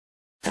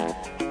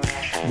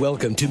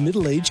Welcome to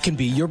Middle Age Can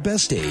Be Your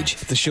Best Age,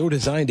 the show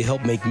designed to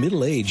help make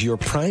middle age your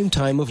prime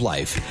time of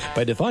life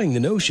by defying the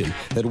notion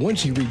that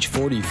once you reach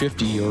 40,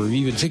 50, or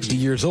even 60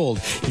 years old,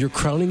 your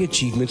crowning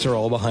achievements are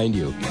all behind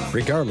you.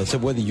 Regardless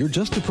of whether you're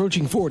just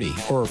approaching 40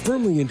 or are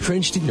firmly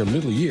entrenched in your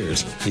middle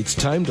years, it's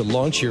time to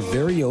launch your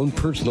very own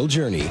personal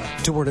journey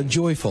toward a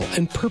joyful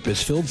and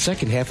purpose-filled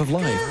second half of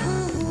life.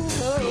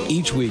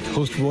 Each week,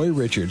 host Roy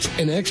Richards,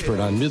 an expert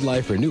on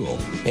midlife renewal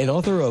and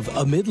author of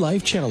A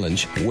Midlife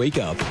Challenge, Wake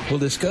Up, will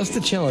discuss the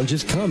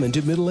challenges common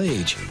to middle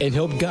age and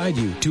help guide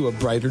you to a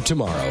brighter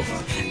tomorrow.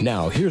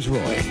 Now, here's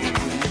Roy.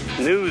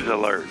 News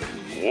alert.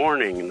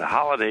 Warning, the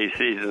holiday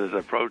season is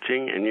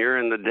approaching and you're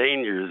in the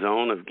danger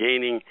zone of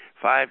gaining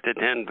 5 to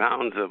 10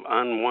 pounds of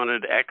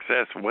unwanted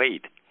excess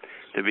weight,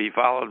 to be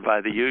followed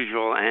by the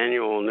usual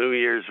annual New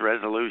Year's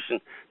resolution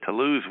to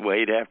lose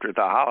weight after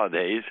the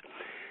holidays.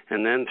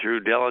 And then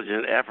through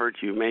diligent effort,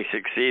 you may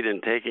succeed in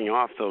taking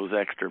off those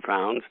extra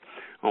pounds,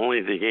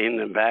 only to gain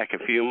them back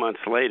a few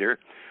months later.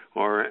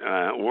 Or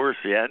worse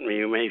yet,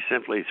 you may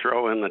simply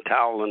throw in the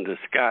towel in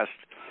disgust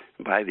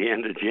by the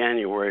end of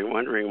January,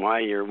 wondering why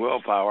your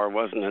willpower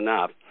wasn't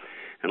enough.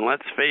 And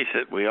let's face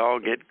it, we all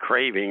get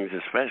cravings,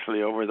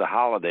 especially over the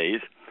holidays.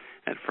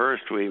 At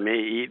first, we may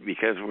eat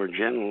because we're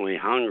genuinely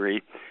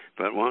hungry,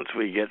 but once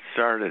we get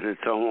started,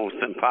 it's almost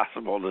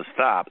impossible to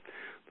stop.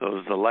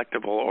 Those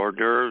delectable hors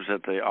d'oeuvres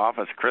at the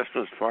office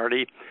Christmas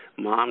party,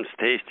 Mom's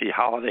tasty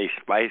holiday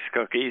spice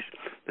cookies,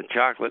 the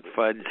chocolate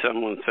fudge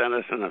someone sent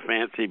us in a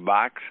fancy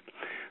box,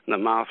 the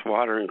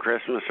mouth-watering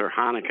Christmas or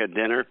Hanukkah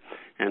dinner,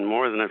 and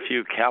more than a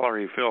few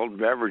calorie-filled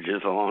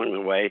beverages along the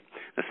way,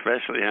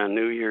 especially on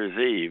New Year's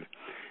Eve.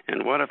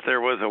 And what if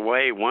there was a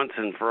way once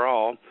and for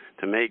all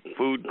to make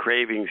food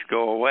cravings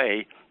go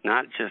away,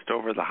 not just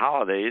over the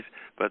holidays,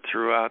 but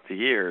throughout the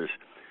years?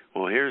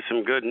 Well, here's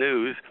some good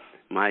news.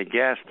 My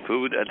guest,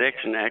 food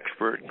addiction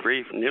expert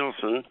Griff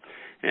Nielsen,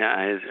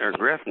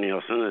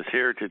 is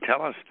here to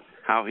tell us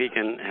how he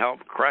can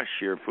help crush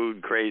your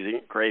food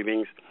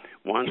cravings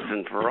once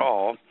and for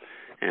all.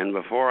 And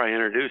before I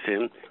introduce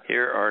him,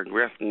 here are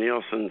Griff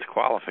Nielsen's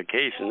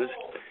qualifications.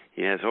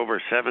 He has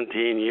over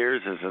 17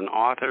 years as an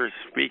author,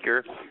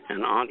 speaker,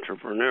 and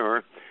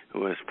entrepreneur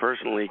who has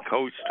personally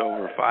coached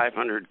over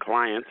 500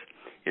 clients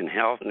in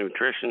health,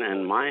 nutrition,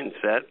 and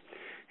mindset.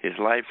 His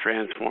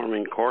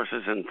life-transforming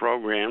courses and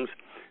programs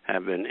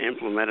have been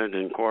implemented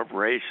in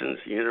corporations,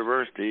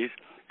 universities,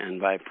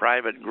 and by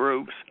private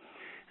groups.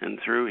 And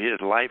through his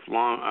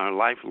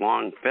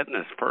lifelong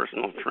fitness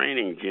personal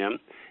training gym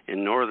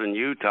in northern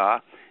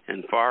Utah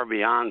and far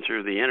beyond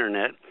through the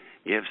Internet,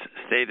 GIF's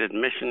stated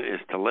mission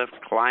is to lift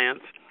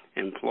clients,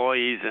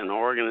 employees, and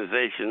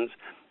organizations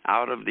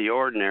out of the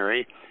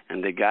ordinary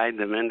and to guide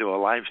them into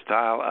a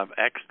lifestyle of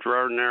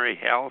extraordinary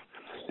health,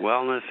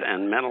 wellness,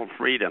 and mental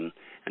freedom.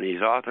 And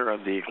he's author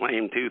of the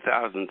acclaimed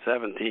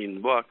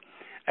 2017 book,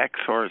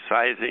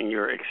 Exorcising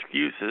Your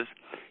Excuses,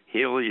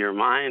 Heal Your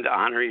Mind,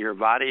 Honor Your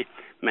Body,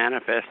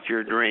 Manifest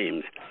Your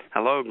Dreams.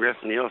 Hello, Griff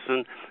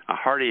Nielsen. A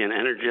hearty and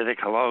energetic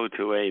hello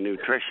to a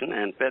nutrition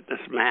and fitness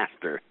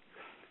master.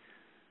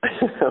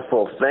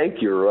 Well,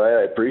 thank you,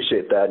 Roy. I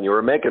appreciate that. And you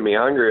were making me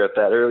hungry with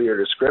that earlier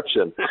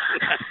description.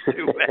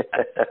 Too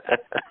bad.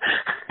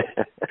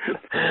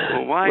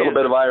 Well, a little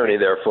bit of irony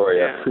there for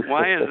you. Yeah,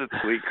 why is it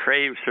that we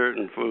crave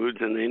certain foods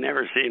and they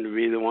never seem to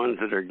be the ones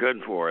that are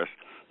good for us?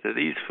 Do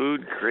these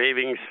food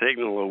cravings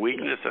signal a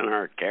weakness in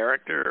our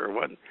character,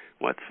 or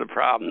what's the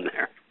problem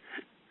there?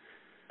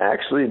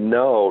 Actually,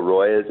 no,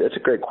 Roy. It's a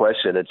great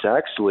question. It's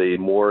actually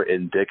more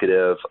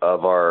indicative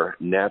of our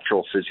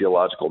natural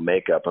physiological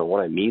makeup. And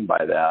what I mean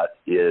by that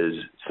is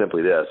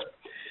simply this.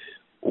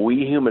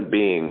 We human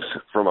beings,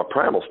 from a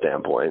primal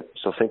standpoint,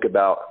 so think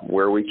about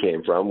where we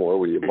came from, where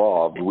we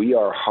evolved, we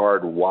are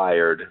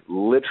hardwired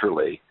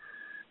literally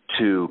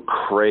to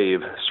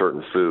crave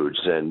certain foods,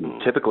 and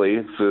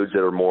typically foods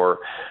that are more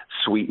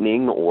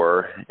sweetening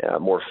or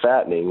more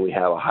fattening, we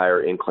have a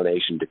higher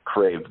inclination to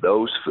crave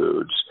those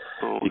foods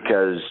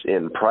because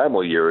in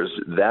primal years,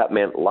 that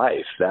meant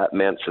life. That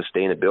meant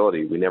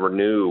sustainability. We never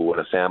knew when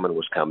a famine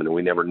was coming, and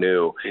we never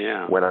knew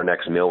when our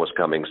next meal was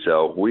coming.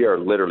 So we are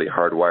literally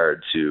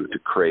hardwired to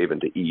crave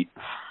and to eat.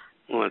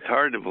 Well, it's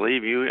hard to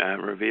believe you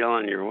reveal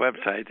on your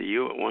website that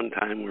you at one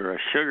time were a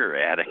sugar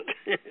addict.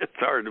 It's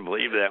hard to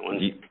believe that when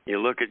you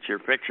look at your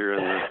picture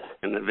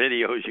and the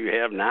videos you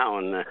have now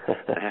and the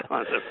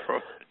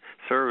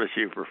service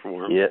you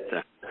perform.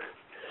 Yeah.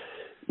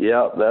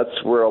 Yeah,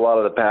 that's where a lot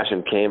of the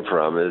passion came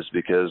from, is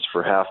because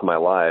for half my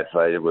life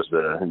I was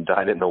a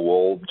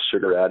dyed-in-the-wool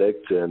sugar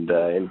addict, and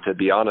to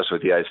be honest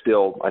with you, I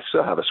still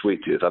have a sweet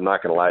tooth. I'm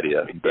not going to lie to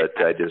you, but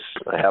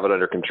I have it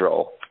under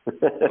control.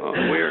 Well,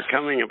 we're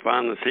coming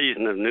upon the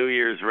season of New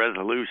Year's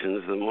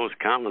resolutions, the most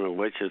common of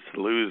which is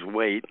to lose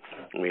weight.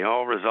 We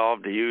all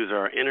resolve to use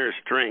our inner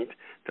strength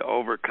to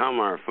overcome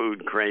our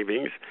food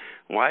cravings.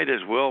 Why does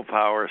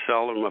willpower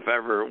seldom, if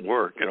ever,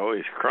 work? It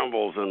always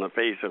crumbles in the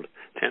face of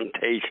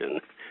temptation.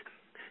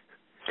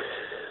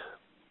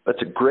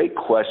 That's a great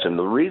question.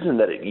 The reason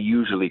that it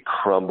usually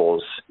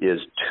crumbles is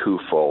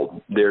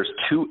twofold. There's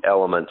two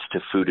elements to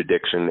food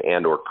addiction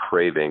and or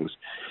cravings.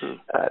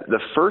 The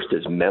first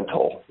is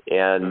mental,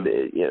 and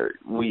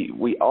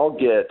we all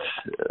get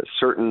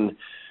certain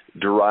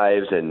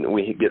drives and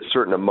we get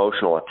certain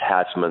emotional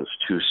attachments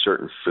to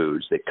certain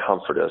foods. They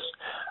comfort us.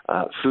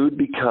 Food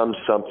becomes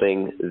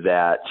something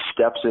that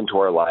steps into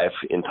our life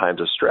in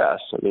times of stress.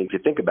 I mean, if you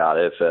think about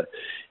it,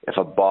 if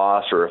a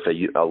boss or if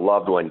a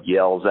loved one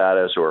yells at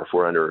us, or if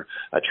we're under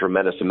a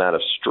tremendous amount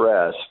of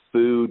stress,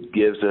 food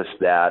gives us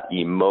that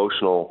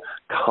emotional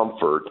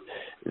comfort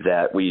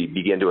that we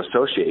begin to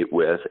associate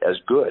with as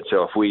good.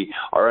 So if we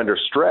are under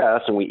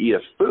stress and we eat a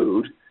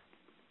food,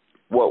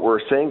 what we're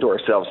saying to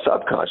ourselves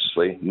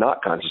subconsciously,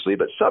 not consciously,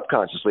 but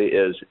subconsciously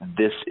is,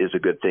 this is a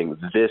good thing.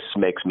 This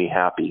makes me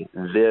happy.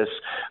 This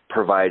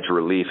provides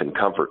relief and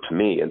comfort to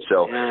me. And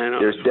so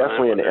there's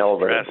definitely an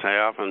element. I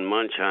often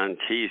munch on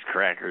cheese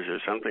crackers or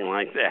something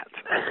like that.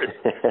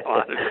 There's a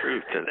lot of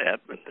truth to that.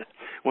 But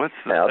what's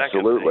the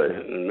second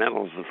thing?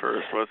 Mental's the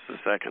first. What's the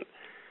second?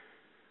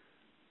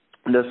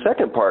 The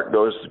second part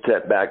goes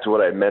back to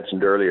what I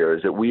mentioned earlier,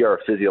 is that we are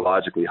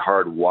physiologically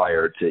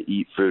hardwired to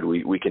eat food.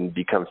 We can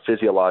become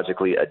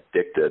physiologically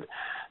addicted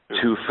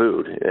to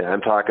food. And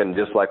I'm talking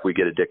just like we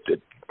get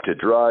addicted to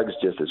drugs,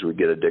 just as we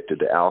get addicted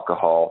to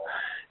alcohol.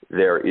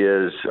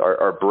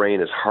 Our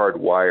brain is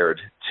hardwired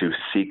to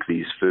seek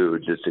these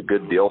foods. It's a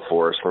good deal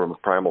for us from a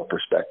primal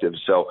perspective.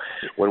 So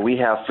when we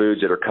have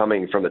foods that are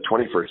coming from the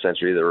 21st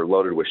century that are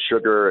loaded with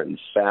sugar and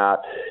fat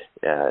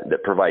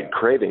that provide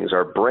cravings,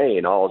 our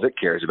brain, all it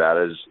cares about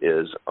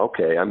is,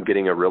 okay, I'm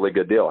getting a really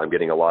good deal. I'm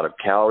getting a lot of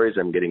calories.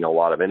 I'm getting a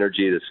lot of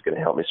energy that's going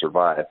to help me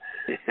survive.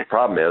 The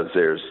problem is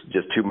there's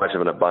just too much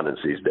of an abundance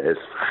these days.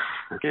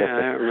 Yeah,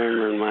 I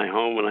remember in my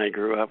home when I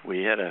grew up,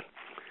 we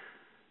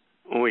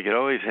could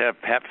always have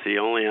Pepsi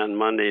only on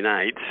Monday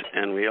nights,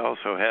 and we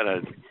also had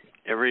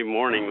every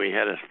morning we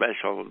had a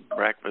special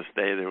breakfast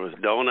day. There was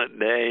donut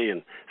day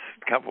and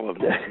a couple of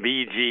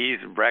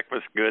BGs,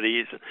 breakfast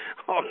goodies,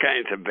 all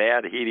kinds of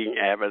bad eating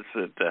habits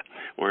that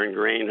were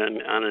ingrained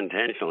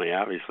unintentionally,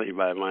 obviously,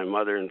 by my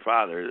mother and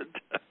father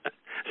that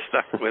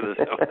stuck with us,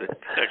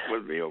 stuck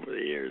with me over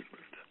the years.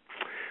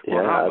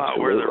 Well, how about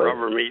where the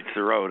rubber meets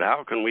the road?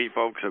 How can we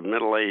folks of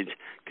middle age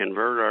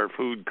convert our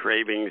food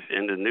cravings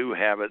into new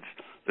habits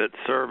that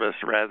serve us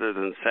rather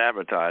than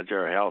sabotage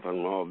our health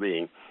and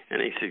well-being?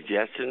 Any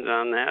suggestions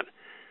on that?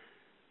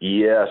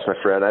 Yes, my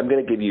friend. I'm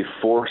going to give you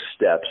 4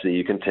 steps that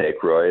you can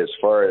take, Roy, as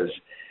far as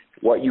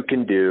what you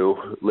can do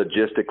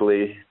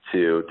logistically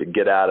to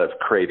get out of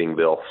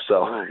Cravingville.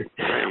 So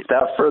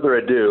without further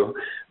ado,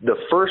 the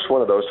first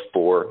one of those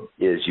 4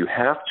 is you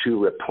have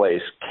to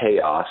replace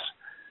chaos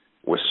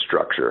with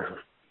structure.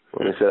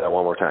 Let me say that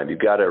one more time. You've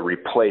got to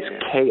replace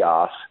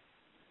chaos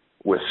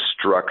with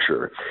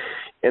structure.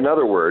 In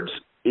other words,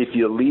 if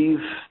you leave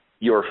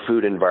your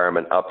food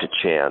environment up to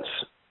chance,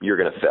 you're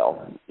going to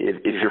fail.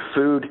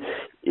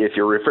 If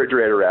your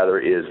refrigerator rather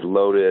is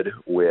loaded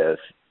with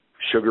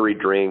sugary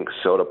drinks,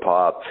 soda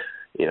pop,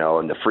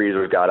 and the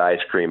freezer's got ice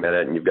cream in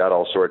it, and you've got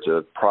all sorts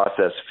of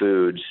processed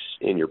foods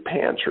in your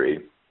pantry,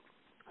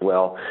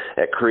 well,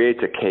 it creates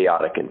a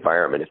chaotic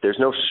environment. If there's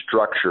no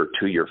structure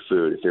to your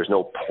food, if there's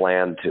no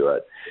plan to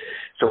it.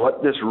 So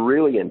what this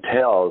really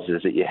entails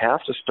is that you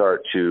have to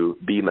start to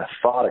be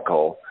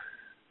methodical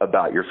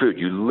about your food.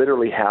 You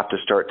literally have to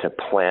start to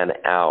plan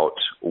out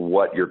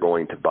what you're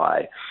going to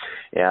buy.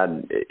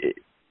 And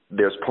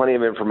there's plenty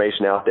of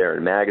information out there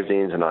in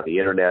magazines and on the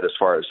internet as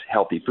far as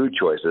healthy food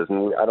choices,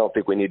 and I don't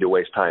think we need to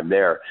waste time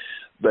there.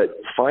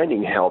 But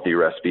finding healthy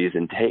recipes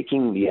and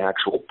taking the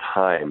actual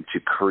time to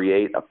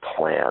create a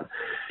plan,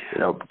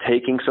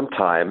 taking some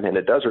time, and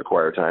it does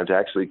require time to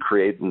actually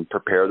create and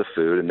prepare the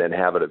food and then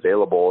have it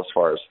available as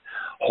far as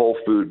whole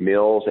food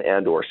meals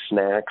and or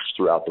snacks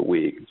throughout the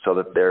week, so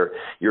that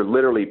you're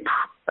literally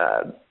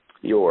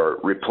you're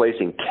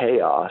replacing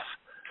chaos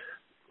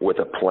with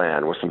a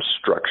plan, with some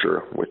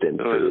structure within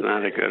food. It's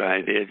not a good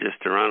idea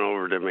just to run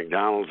over to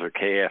McDonald's or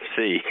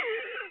KFC.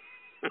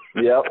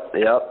 Yep.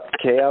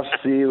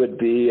 KFC would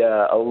be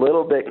a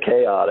little bit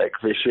chaotic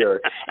for sure.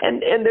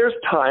 And there's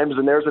times,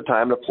 and there's a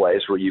time and a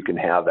place where you can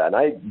have that. And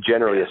I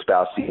generally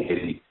espouse the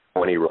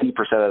 80-20 rule.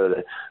 80% of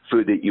the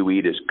food that you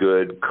eat is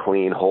good,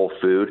 clean, whole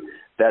food.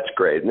 That's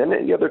great. And then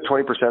the other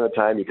 20% of the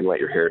time, you can let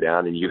your hair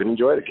down and you can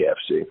enjoy the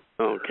KFC.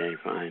 Okay,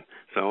 fine.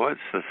 So what's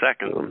the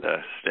second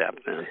step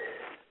then?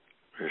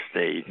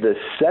 Stage. The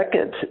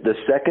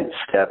second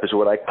step is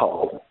what I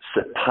call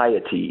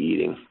satiety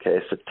eating. Okay,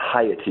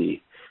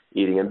 satiety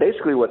eating, and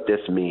basically what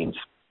this means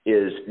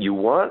is you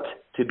want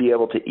to be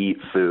able to eat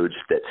foods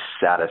that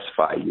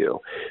satisfy you,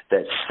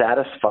 that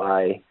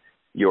satisfy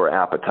your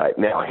appetite.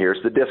 Now, here's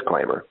the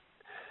disclaimer: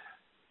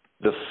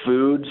 the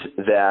foods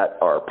that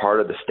are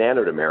part of the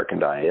standard American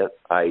diet,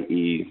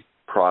 i.e.,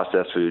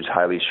 processed foods,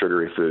 highly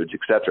sugary foods,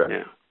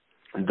 etc.,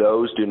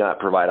 those do not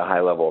provide a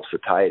high level of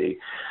satiety.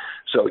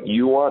 So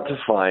you want to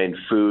find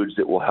foods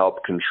that will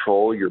help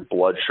control your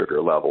blood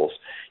sugar levels,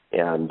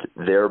 and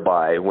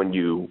thereby when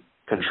you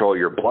control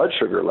your blood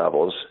sugar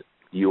levels,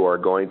 you are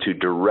going to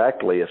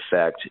directly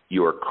affect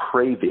your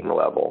craving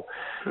level.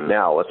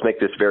 Now, let's make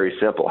this very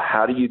simple.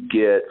 How do you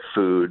get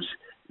foods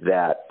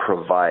that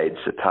provide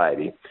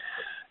satiety?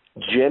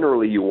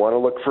 Generally, you want to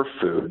look for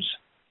foods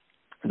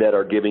that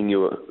are giving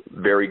you a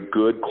very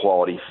good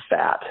quality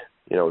fat,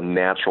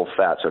 natural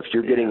fat. So if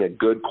you're getting a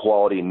good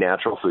quality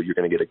natural food, you're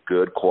going to get a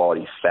good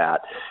quality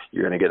fat.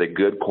 You're going to get a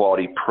good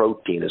quality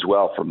protein as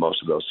well from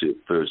most of those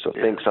foods. So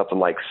think something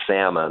like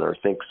salmon, or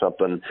think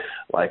something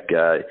like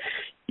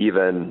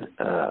even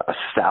a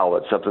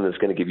salad, something that's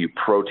going to give you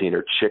protein,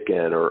 or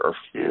chicken, or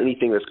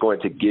anything that's going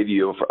to give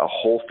you a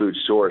whole food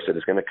source that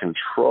is going to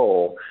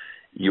control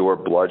your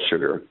blood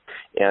sugar.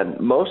 And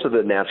most of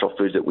the natural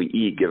foods that we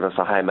eat give us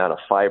a high amount of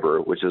fiber,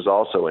 which is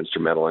also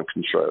instrumental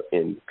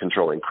in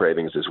controlling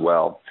cravings as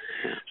well.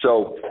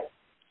 So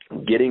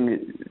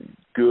getting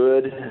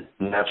good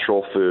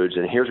natural foods,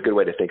 and here's a good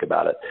way to think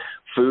about it,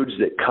 foods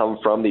that come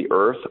from the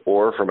earth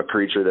or from a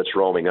creature that's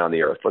roaming on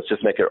the earth. Let's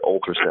just make it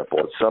ultra simple.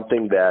 It's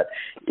something that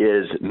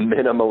is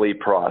minimally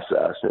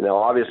processed. And now,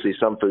 obviously,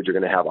 some foods are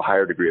going to have a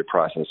higher degree of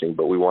processing,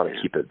 but we want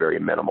to keep it very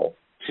minimal.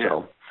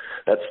 So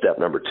that's step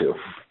number 2.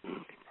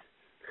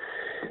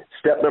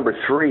 Step number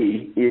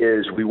 3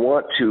 is we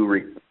want to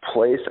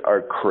replace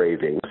our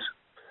cravings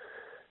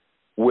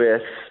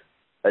with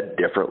a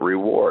different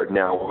reward.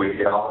 Now,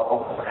 we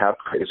all have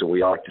cravings, and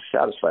we all like to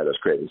satisfy those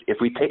cravings. If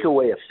we take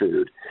away a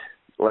food,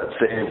 let's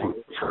say,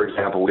 for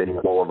example, we're eating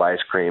a bowl of ice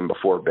cream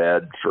before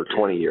bed for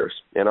 20 years,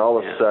 and all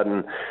of a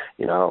sudden,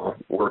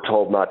 we're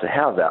told not to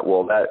have that.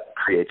 Well, that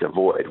creates a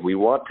void. We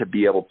want to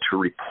be able to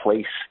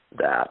replace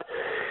that.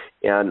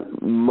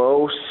 And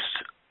most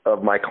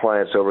of my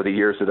clients over the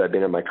years that I've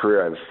been in my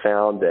career, I've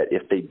found that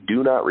if they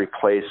do not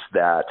replace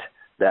that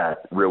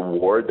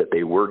reward that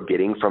they were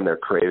getting from their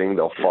craving,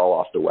 they'll fall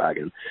off the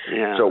wagon.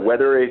 Yeah. So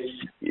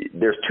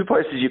there's 2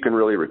 places you can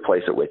really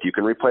replace it with. You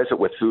can replace it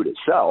with food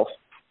itself.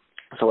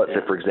 So let's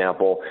say, for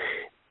example,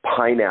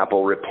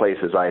 pineapple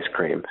replaces ice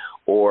cream,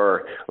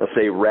 or let's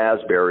say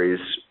raspberries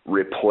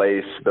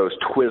replace those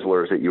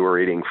Twizzlers that you were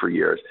eating for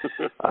years.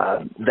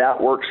 That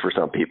works for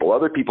some people.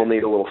 Other people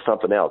need a little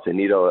something else. They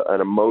need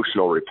an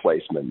emotional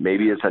replacement.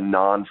 Maybe it's a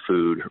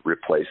non-food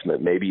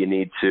replacement. Maybe you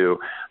need to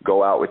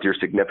go out with your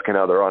significant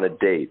other on a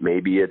date.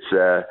 Maybe it's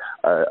a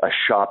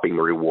shopping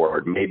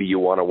reward. Maybe you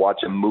want to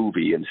watch a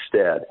movie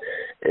instead.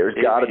 There's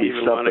got to be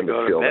something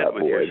to fill that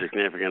void. Your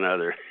significant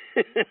other.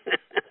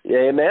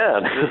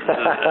 Amen. This is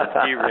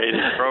a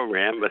G-rated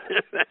program, but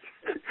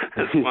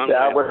that's one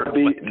that would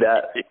be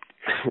that.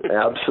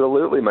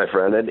 Absolutely, my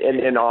friend,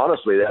 and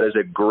honestly, that is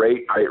a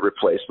great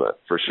replacement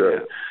for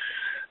sure.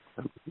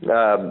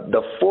 Yeah.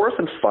 The 4th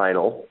and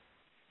final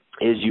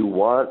is you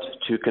want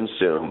to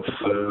consume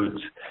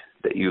foods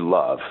that you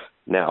love.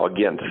 Now,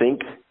 again,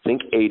 think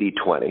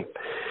 80-20.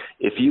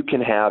 If you can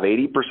have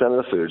 80% of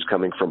the foods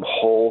coming from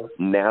whole,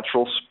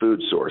 natural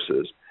food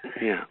sources,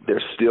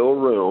 there's still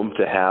room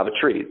to have a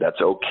treat.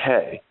 That's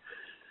okay.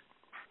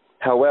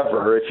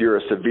 However, if you're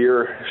a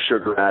severe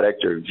sugar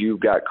addict, or if you've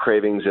got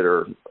cravings that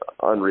are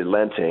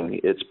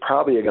unrelenting, it's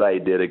probably a good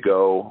idea to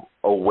go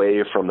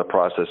away from the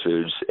processed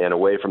foods and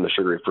away from the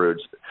sugary foods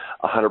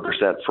 100%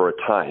 for a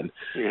time.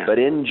 Yeah. But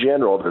in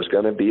general, there's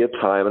going to be a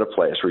time and a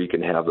place where you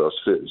can have those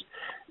foods.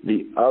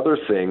 The other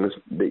things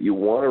that you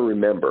want to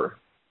remember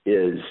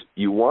is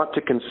you want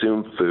to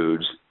consume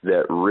foods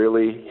that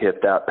really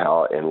hit that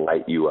palate and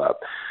light you up.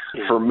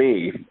 Yeah. For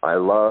me, I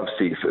love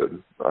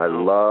seafood. I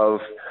love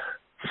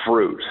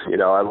fruit.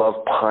 I love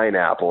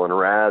pineapple and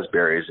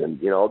raspberries, and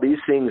these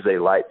things, they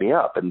light me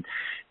up. And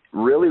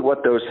really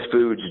what those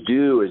foods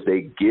do is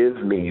they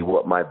give me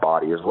what my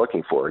body is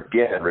looking for.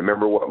 Again,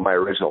 remember what my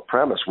original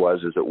premise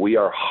was, is that we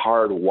are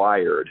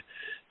hardwired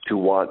to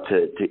want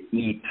to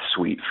eat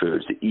sweet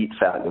foods, to eat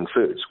fattening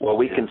foods. Well,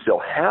 we can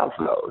still have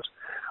those.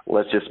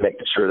 Let's just make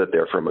sure that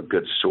they're from a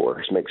good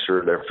source, make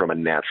sure they're from a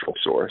natural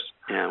source.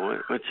 Yeah,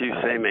 what you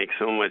say makes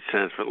so much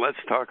sense, but let's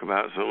talk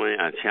about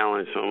a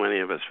challenge so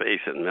many of us face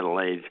in middle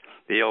age,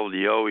 the old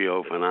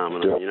yo-yo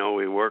phenomenon. Yeah.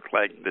 We work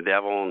like the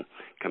devil and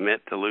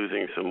commit to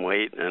losing some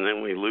weight, and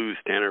then we lose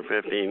 10 or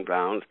 15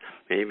 pounds,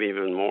 maybe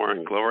even more,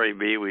 and glory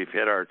be, we've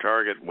hit our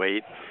target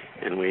weight,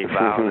 and we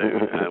vow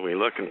to, we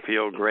look and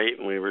feel great,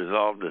 and we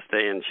resolve to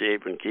stay in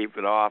shape and keep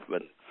it off,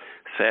 but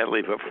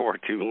sadly, before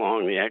too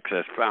long, the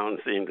excess pounds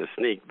seem to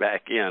sneak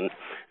back in,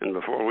 and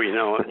before we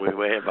know it, we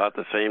weigh about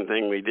the same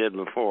thing we did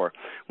before.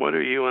 What do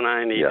you and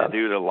I need to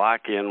do to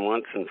lock in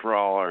once and for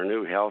all our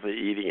new healthy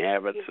eating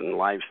habits and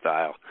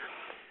lifestyle?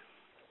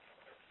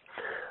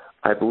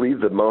 I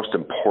believe the most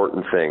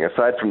important thing,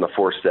 aside from the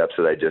 4 steps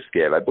that I just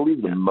gave, I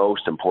believe the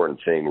most important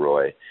thing,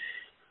 Roy,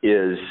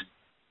 is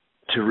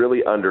to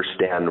really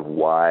understand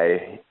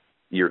why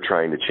you're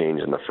trying to change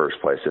in the first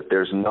place. If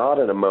there's not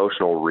an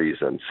emotional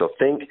reason, so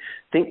think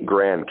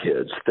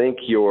grandkids, think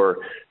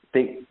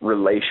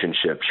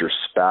relationships, your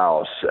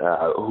spouse,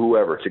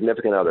 whoever,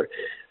 significant other.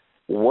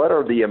 What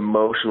are the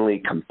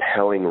emotionally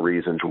compelling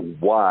reasons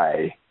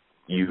why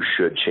you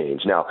should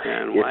change? Now,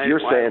 if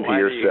you're saying to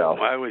yourself,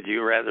 why would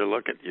you rather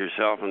look at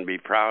yourself and be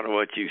proud of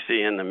what you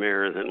see in the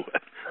mirror than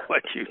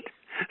what you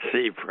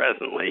see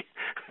presently.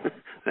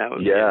 That would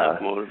be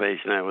enough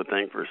motivation, I would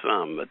think, for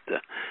some.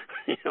 But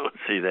you don't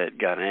see that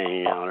gut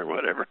hanging out or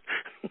whatever.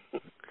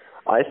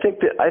 I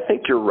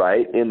think you're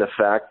right in the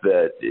fact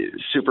that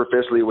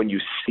superficially, when you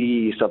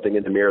see something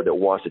in the mirror that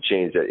wants to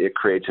change, it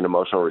creates an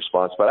emotional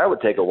response. But I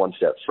would take it one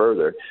step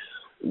further.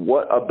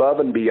 What above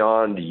and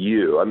beyond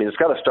you? I mean, it's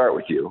got to start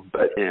with you.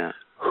 But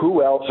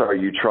who else are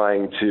you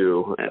trying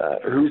to?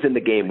 Who's in the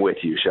game with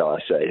you? Shall I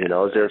say? You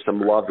know, is there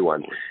some loved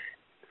one?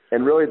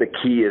 And really, the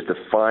key is to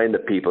find the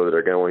people that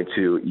are going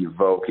to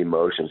evoke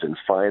emotions and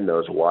find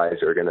those whys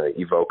that are going to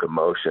evoke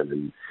emotion.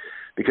 And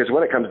because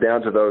when it comes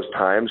down to those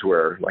times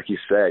where, like you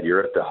said, you're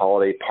at the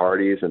holiday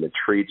parties and the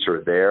treats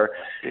are there,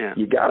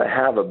 you got to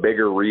have a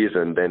bigger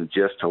reason than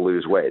just to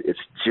lose weight. It's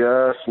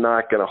just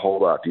not going to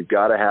hold up. You've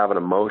got to have an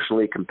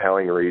emotionally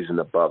compelling reason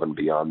above and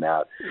beyond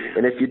that.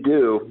 And if you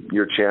do,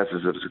 your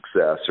chances of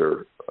success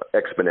are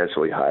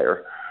exponentially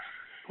higher.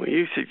 Well,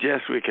 you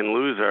suggest we can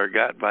lose our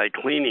gut by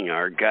cleaning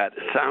our gut.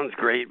 Sounds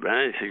great, but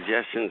any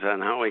suggestions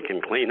on how we can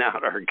clean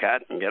out our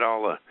gut and get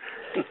all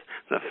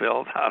the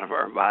filth out of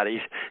our bodies?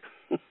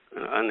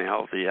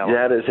 Unhealthy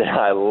elements. That is,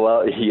 I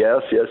love,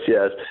 yes.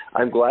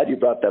 I'm glad you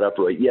brought that up,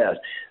 Roy. Yes.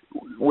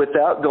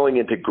 Without going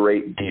into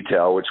great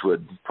detail, which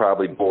would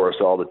probably bore us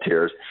all to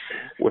tears,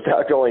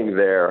 without going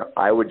there,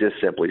 I would just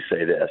simply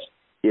say this.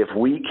 If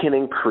we can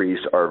increase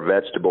our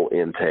vegetable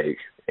intake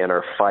and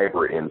our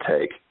fiber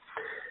intake,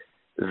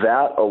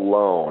 that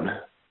alone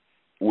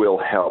will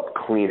help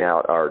clean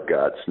out our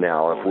guts.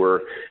 Now,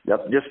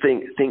 just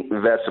think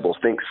vegetables,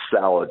 think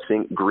salads,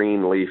 think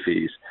green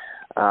leafies.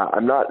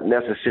 I'm not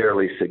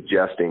necessarily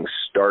suggesting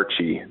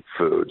starchy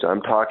foods.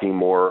 I'm talking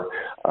more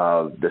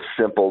of the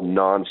simple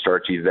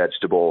non-starchy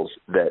vegetables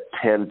that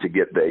tend to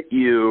get the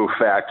ew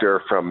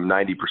factor from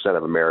 90%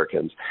 of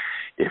Americans.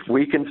 If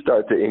we can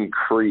start to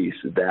increase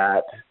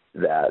that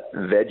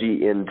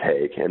veggie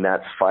intake and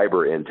that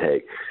fiber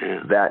intake,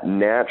 that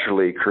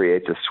naturally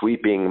creates a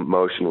sweeping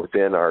motion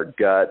within our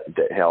gut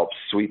that helps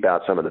sweep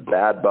out some of the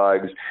bad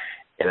bugs.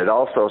 And it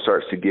also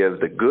starts to give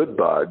the good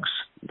bugs,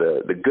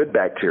 the good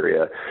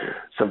bacteria,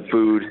 some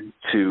food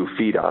to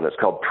feed on. It's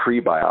called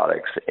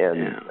prebiotics.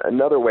 And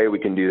another way we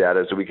can do that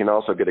is we can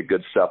also get a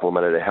good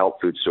supplement at a health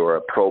food store,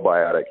 a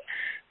probiotic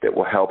that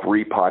will help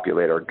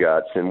repopulate our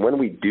guts. And when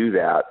we do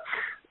that,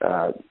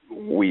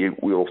 we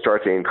will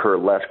start to incur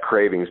less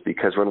cravings,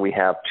 because when we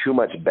have too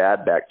much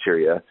bad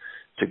bacteria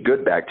to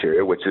good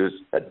bacteria, which is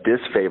a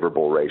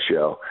disfavorable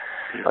ratio,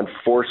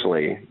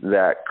 unfortunately,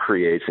 that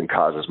creates and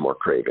causes more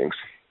cravings.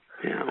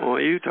 Yeah, well,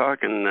 you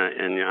talking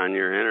on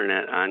your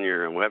internet, on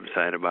your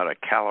website, about a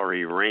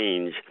calorie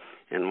range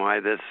and why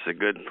this is a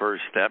good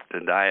first step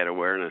to diet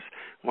awareness.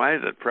 Why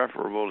is it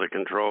preferable to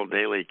control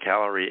daily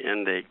calorie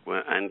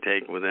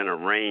intake within a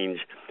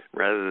range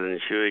rather than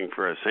shooting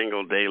for a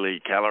single daily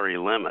calorie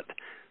limit?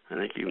 I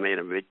think you made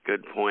a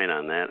good point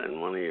on that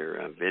in one of your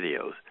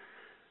videos.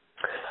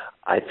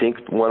 I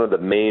think one of the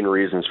main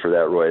reasons for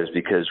that, Roy, is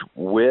because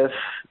with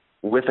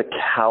a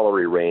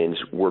calorie range,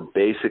 we're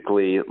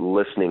basically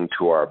listening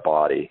to our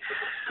body.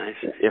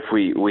 If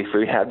we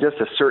have just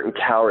a certain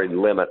calorie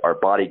limit, our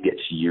body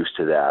gets used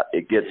to that.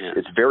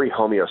 It's very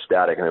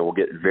homeostatic, and it will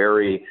get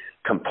very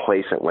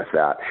complacent with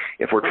that.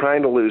 If we're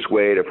trying to lose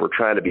weight, if we're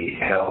trying to be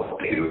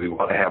healthy, we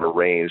want to have a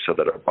range so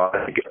that our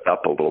body gets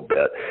up a little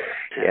bit,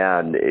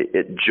 and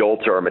it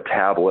jolts our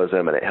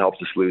metabolism and it helps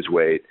us lose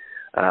weight.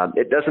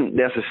 It doesn't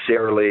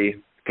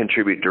necessarily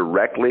contribute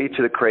directly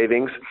to the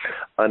cravings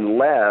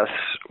unless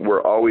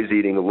we're always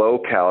eating low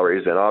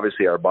calories, and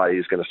obviously our body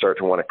is going to start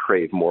to want to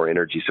crave more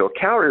energy. So a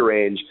calorie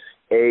range,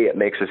 it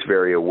makes us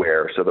very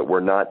aware so that we're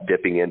not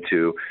dipping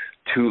into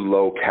too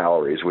low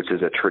calories, which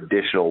is a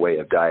traditional way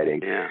of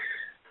dieting. Yeah.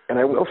 And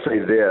I will say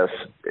this,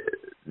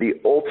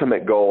 the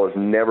ultimate goal is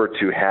never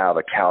to have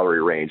a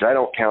calorie range. I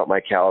don't count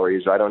my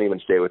calories. I don't even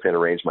stay within a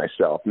range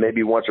myself.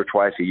 Maybe once or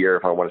twice a year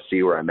if I want to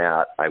see where I'm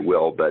at, I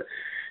will, but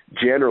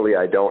generally,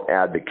 I don't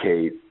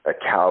advocate a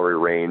calorie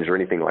range or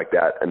anything like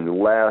that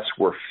unless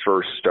we're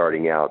first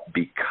starting out,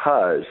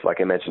 because,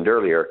 like I mentioned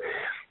earlier,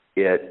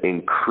 it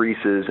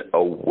increases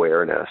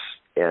awareness.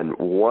 And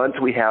once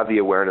we have the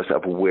awareness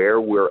of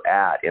where we're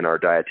at in our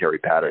dietary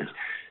patterns,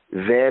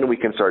 then we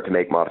can start to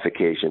make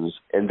modifications.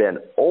 And then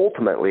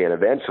ultimately and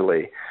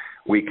eventually,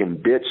 we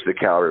can ditch the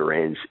calorie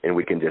range and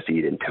we can just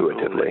eat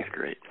intuitively. Oh, that's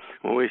great.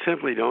 Well, we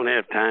simply don't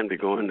have time to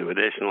go into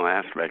additional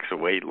aspects of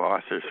weight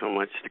loss. There's so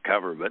much to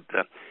cover, but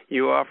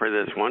you offer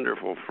this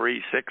wonderful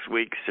free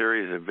 6-week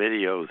series of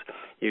videos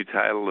you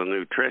title the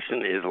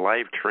Nutrition is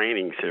Life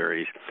Training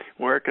Series.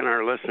 Where can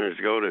our listeners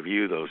go to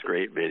view those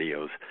great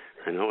videos?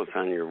 I know it's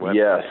on your website.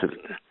 Yes,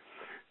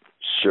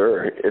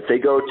 sure. If they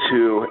go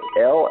to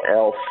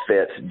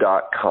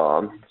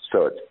llfit.com,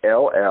 so it's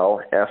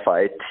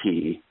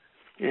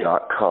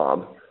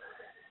llfit.com,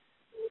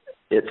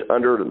 it's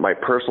under my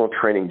personal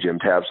training gym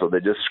tab, so they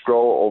just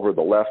scroll over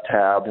the left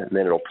tab, and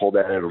then it'll pull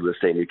down, and it'll just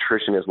say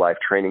Nutrition is Life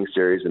Training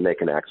Series, and they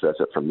can access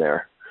it from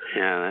there.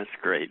 Yeah, that's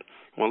great.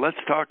 Well, let's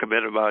talk a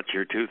bit about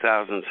your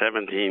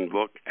 2017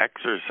 book,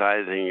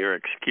 Exercising Your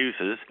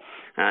Excuses.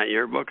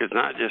 Your book is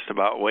not just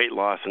about weight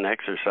loss and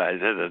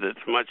exercise, is it?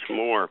 It's much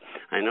more.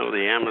 I know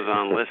the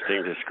Amazon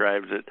listing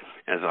describes it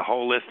as a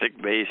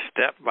holistic-based,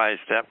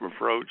 step-by-step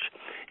approach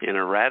in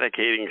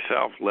eradicating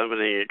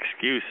self-limiting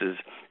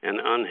excuses and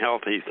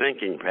unhealthy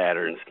thinking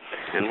patterns.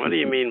 And what do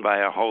you mean by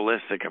a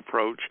holistic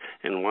approach,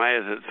 and why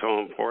is it so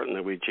important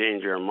that we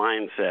change our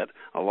mindset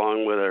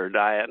along with our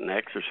diet and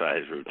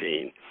exercise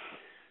routine?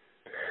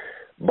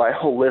 By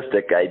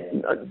holistic,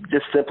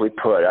 just simply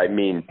put, I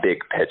mean big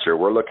picture.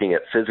 We're looking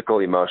at physical,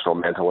 emotional,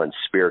 mental, and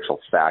spiritual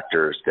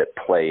factors that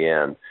play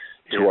in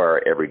to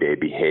our everyday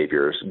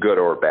behaviors, good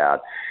or bad.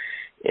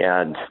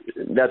 And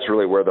that's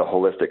really where the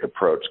holistic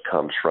approach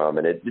comes from.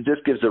 And it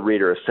just gives the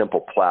reader a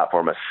simple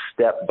platform, a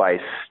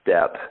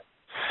step-by-step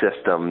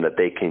system that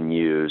they can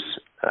use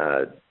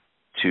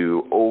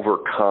to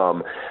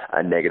overcome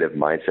a negative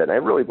mindset. And I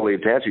really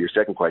believe, to answer your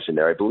second question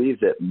there, I believe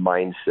that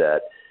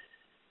mindset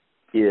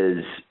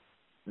is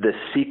the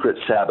secret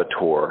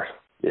saboteur,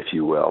 if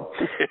you will.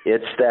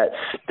 It's that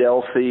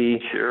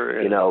stealthy,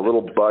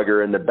 little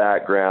bugger in the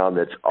background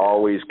that's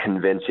always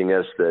convincing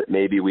us that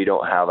maybe we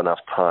don't have enough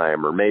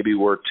time, or maybe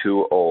we're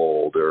too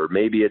old, or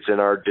maybe it's in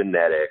our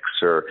genetics,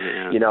 or,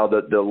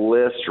 the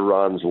list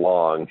runs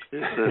long.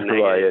 It's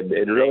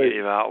a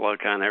negative outlook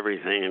on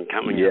everything and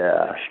coming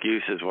up with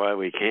excuses why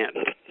we can't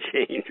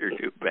change or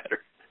do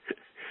better.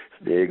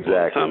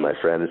 Exactly, my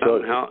friend.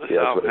 Some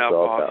self-help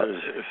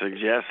authors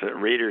suggest that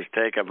readers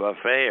take a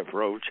buffet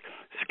approach,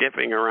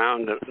 skipping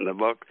around the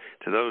book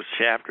to those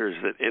chapters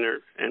that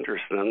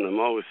interest them the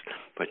most.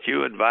 But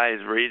you advise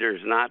readers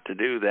not to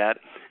do that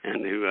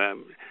and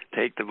to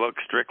take the book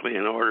strictly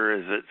in order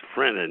as it's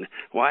printed.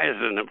 Why is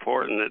it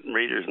important that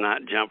readers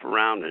not jump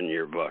around in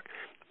your book?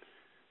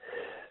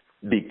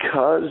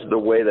 Because the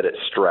way that it's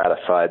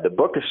stratified, the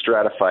book is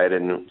stratified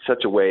in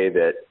such a way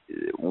that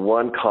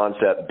one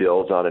concept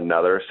builds on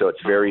another, so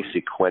it's very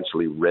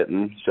sequentially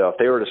written. So if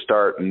they were to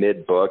start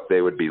mid-book,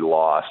 they would be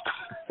lost.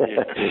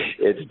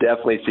 It's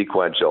definitely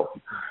sequential.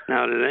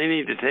 Now, do they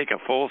need to take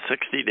a full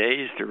 60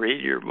 days to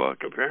read your book?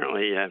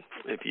 Apparently,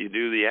 if you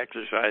do the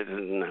exercises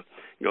and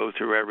go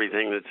through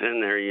everything that's in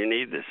there, you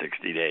need the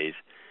 60 days.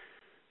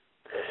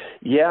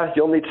 Yeah,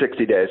 you'll need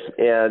 60 days.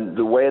 And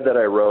the way that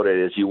I wrote it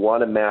is you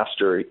want to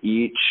master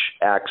each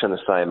action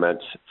assignment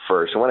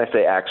first. And when I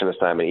say action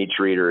assignment, each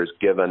reader is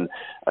given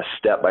a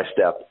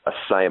step-by-step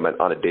assignment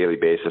on a daily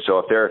basis. So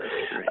if they're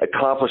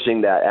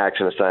accomplishing that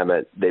action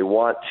assignment, they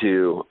want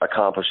to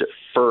accomplish it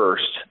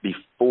first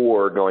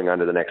before going on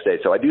to the next day.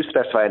 So I do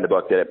specify in the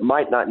book that it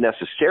might not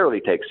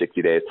necessarily take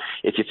 60 days.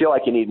 If you feel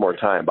like you need more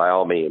time, by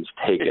all means,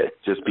 take it.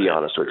 Just be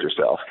honest with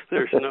yourself.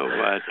 There's no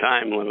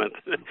time limit.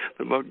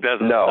 The book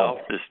doesn't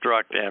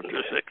self-destruct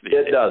after 60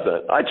 days. It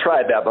doesn't. I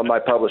tried that, but my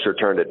publisher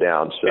turned it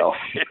down. So,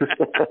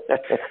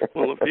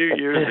 Well, a few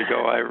years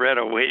ago, I read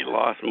a weight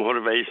loss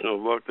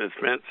motivational book that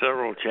spent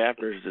several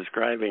chapters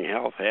describing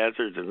health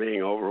hazards of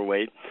being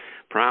overweight,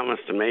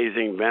 promised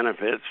amazing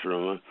benefits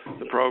from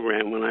the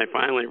program. When I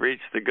finally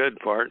reached the good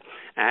part,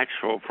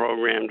 actual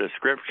program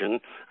description,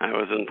 I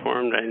was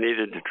informed I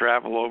needed to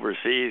travel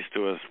overseas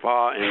to a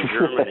spa in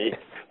Germany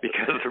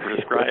because the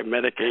prescribed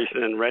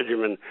medication and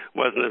regimen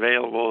wasn't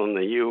available in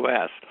the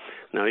U.S.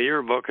 Now,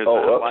 your book is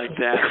not like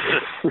that.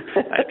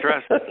 I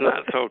trust it's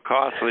not so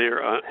costly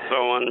or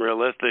so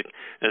unrealistic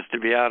as to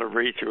be out of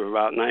reach of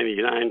about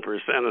 99%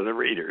 of the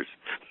readers.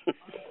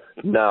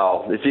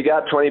 No, if you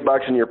got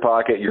 $20 in your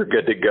pocket, you're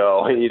good to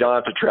go, and you don't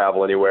have to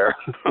travel anywhere.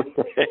 Well,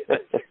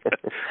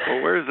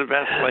 where's the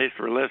best place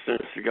for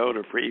listeners to go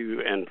to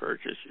preview and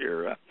purchase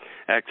your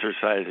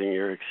Exercising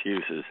Your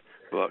Excuses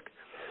book?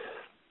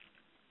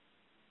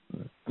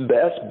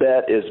 Best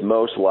bet is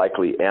most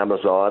likely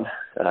Amazon.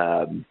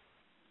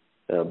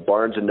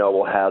 Barnes &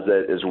 Noble has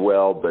it as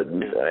well, but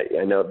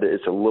I know that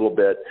it's a little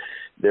bit,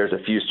 there's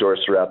a few stores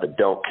throughout that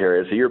don't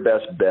carry it. So your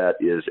best bet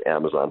is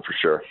Amazon for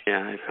sure. Yeah,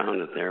 I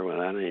found it there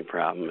without any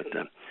problem.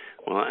 But,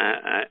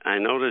 I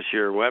noticed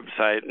your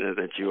website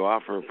that you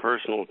offer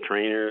personal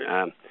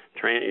trainer.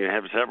 You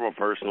have several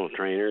personal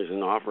trainers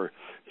and offer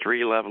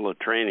 3 levels of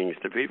trainings.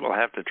 Do people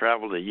have to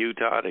travel to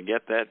Utah to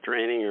get that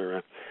training,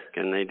 or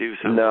can they do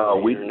something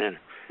on the internet?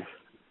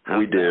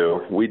 We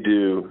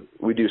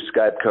do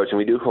Skype coaching.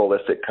 We do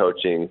holistic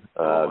coaching,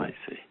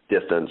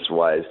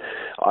 distance-wise.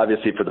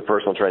 Obviously, for the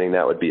personal training,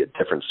 that would be a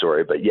different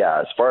story. But, yeah,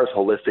 as far as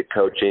holistic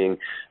coaching,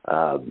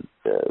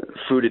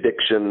 food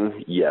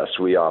addiction, yes,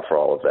 we offer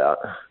all of that.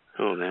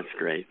 Oh, that's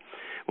great.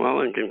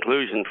 Well, in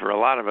conclusion, for a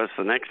lot of us,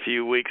 the next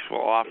few weeks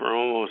will offer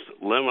almost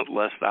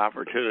limitless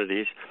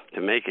opportunities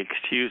to make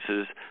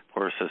excuses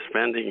for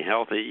suspending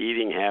healthy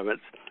eating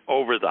habits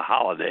over the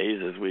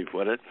holidays, as we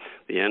put it.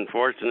 The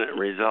unfortunate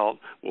result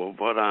will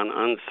put on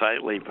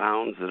unsightly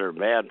pounds that are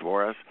bad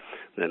for us.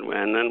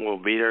 and then we'll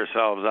beat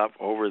ourselves up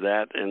over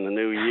that in the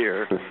new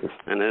year.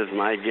 And as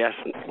my guest,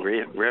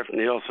 Griff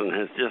Nielsen,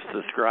 has just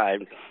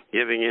described,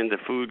 giving in to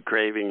food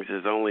cravings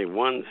is only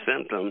one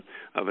symptom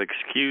of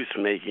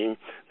excuse-making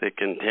that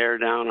can tear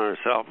down our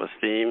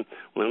self-esteem,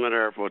 limit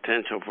our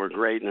potential for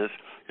greatness,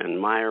 and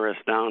mire us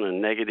down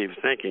in negative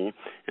thinking.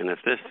 And if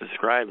this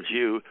describes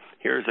you,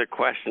 here's a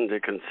question to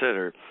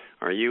consider.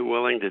 Are you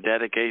willing to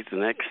dedicate the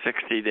next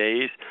 60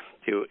 days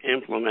to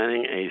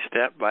implementing a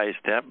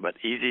step-by-step but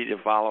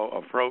easy-to-follow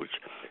approach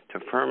to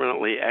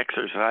permanently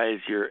exercise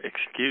your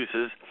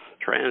excuses,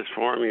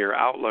 transform your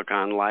outlook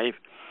on life,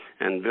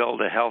 and build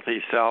a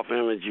healthy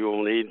self-image you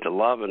will need to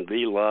love and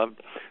be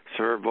loved,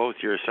 serve both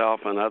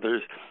yourself and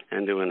others,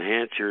 and to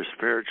enhance your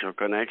spiritual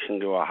connection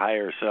to a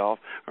higher self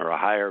or a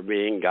higher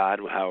being, God,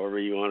 however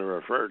you want to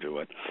refer to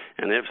it?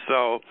 And if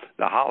so,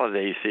 the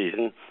holiday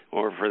season,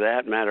 or for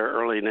that matter,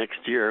 early next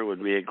year,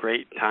 would be a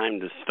great time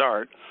to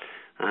start.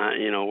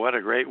 What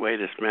a great way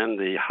to spend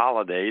the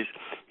holidays.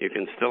 You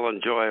can still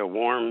enjoy a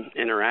warm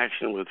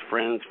interaction with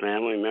friends,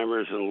 family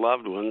members, and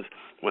loved ones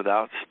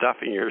without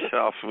stuffing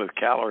yourself with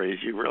calories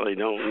you really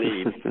don't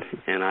need.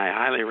 And I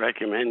highly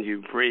recommend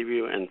you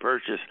preview and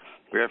purchase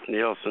Griff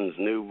Nielsen's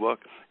new book,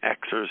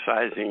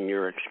 Exercising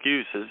Your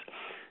Excuses,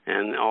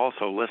 and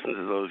also listen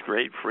to those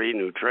great free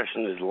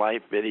Nutrition is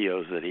Life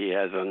videos that he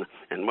has on.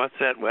 And what's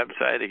that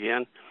website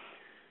again?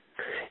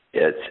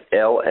 It's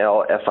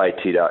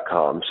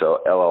llfit.com,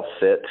 so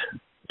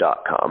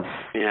llfit.com.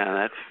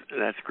 Yeah,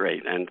 that's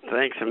great. And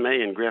thanks a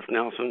million, Griff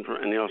Nielsen,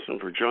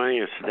 for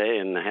joining us today,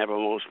 and have a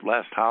most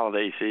blessed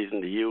holiday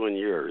season to you and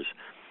yours.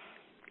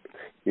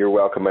 You're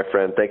welcome, my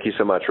friend. Thank you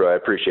so much, Roy. I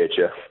appreciate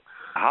you.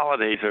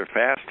 Holidays are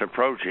fast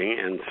approaching,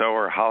 and so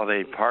are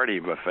holiday party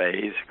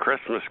buffets,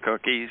 Christmas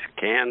cookies,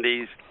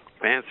 candies,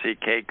 fancy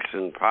cakes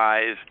and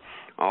pies,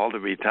 all to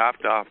be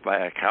topped off by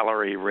a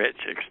calorie-rich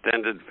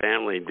extended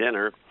family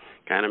dinner.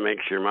 Kind of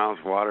makes your mouth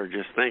water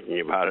just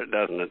thinking about it,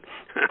 doesn't it?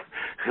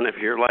 And if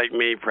you're like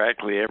me,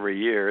 practically every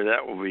year,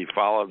 that will be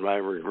followed by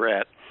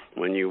regret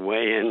when you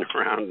weigh in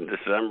around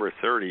December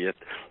 30th,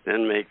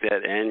 then make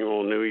that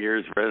annual New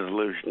Year's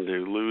resolution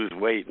to lose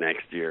weight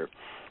next year.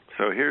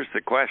 So here's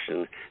the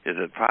question. Is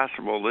it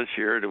possible this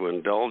year to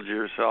indulge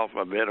yourself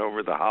a bit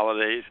over the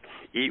holidays,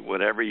 eat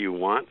whatever you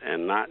want,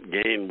 and not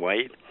gain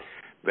weight?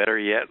 Better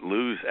yet,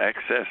 lose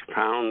excess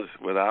pounds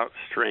without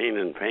strain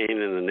and pain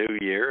in the new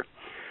year?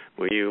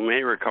 Well, you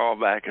may recall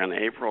back on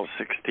April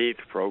 16th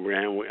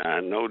program,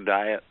 No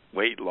Diet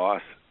Weight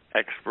Loss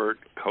expert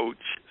coach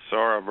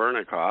Sora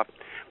Vernikoff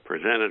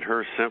presented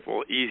her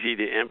simple,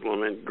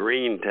 easy-to-implement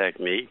green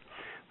technique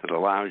that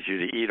allows you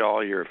to eat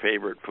all your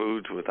favorite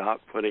foods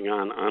without putting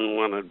on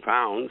unwanted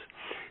pounds.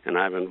 And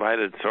I've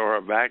invited Sora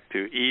back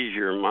to ease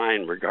your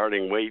mind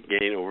regarding weight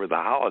gain over the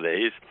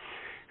holidays.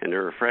 And to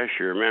refresh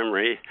your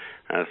memory,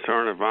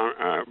 Sora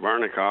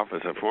Vernikoff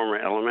is a former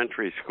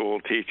elementary school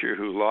teacher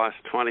who lost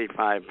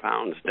 25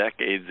 pounds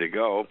decades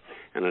ago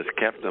and has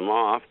kept them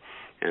off.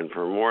 And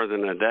for more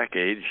than a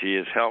decade, she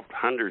has helped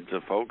hundreds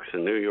of folks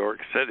in New York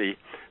City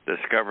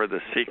discover the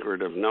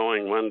secret of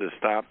knowing when to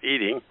stop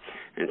eating.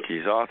 And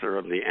she's author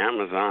of the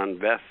Amazon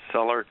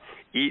bestseller,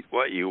 Eat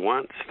What You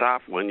Want,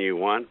 Stop When You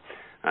Want,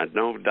 a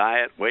No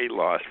Diet Weight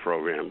Loss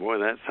program. Boy,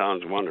 that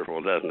sounds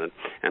wonderful, doesn't it?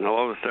 And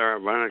hello, Sora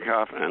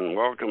Vernikoff, and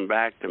welcome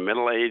back to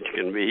Middle Age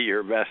Can Be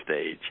Your Best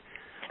Age.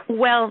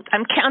 Well,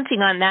 I'm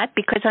counting on that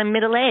because I'm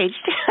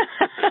middle-aged.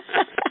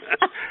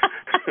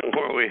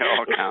 Well, we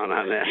all count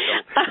on that.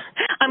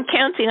 I'm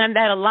counting on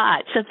that a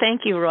lot, so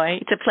thank you, Roy.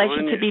 It's a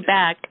pleasure to be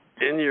back.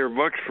 In your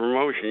book's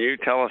promotion, you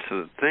tell us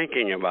that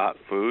thinking about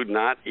food,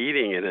 not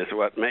eating it, is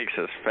what makes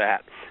us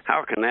fat.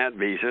 How can that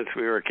be? Since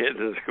we were kids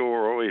in school,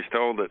 we're always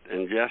told that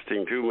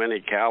ingesting too many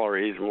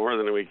calories, more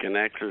than we can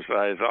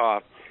exercise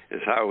off,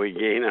 is how we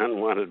gain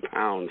unwanted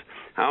pounds.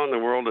 How in the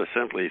world does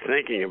simply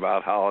thinking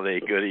about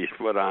holiday goodies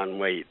put on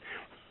weight?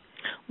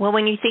 Well,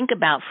 when you think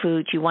about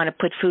food, you want to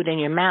put food in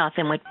your mouth,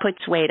 and what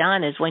puts weight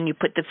on is when you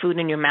put the food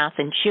in your mouth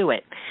and chew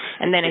it.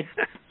 And then it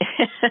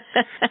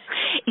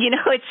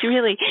it's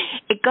really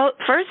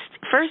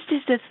first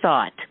is the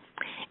thought.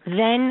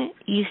 Then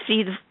you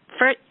see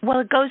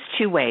it goes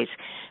two ways.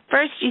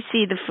 First, you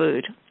see the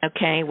food,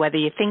 okay, whether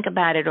you think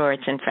about it or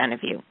it's in front of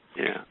you.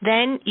 Yeah.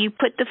 Then you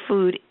put the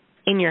food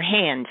in your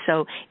hand.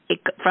 So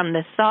from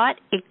the thought,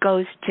 it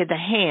goes to the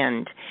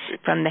hand.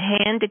 From the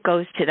hand, it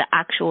goes to the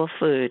actual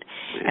food.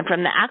 And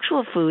from the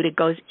actual food, it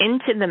goes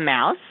into the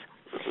mouth.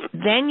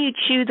 Then you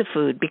chew the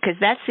food, because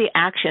that's the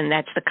action,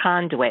 that's the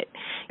conduit.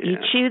 You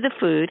chew the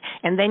food,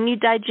 and then you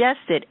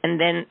digest it, and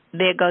then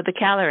there go the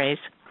calories.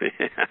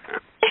 Yeah.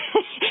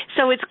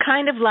 So it's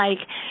kind of like,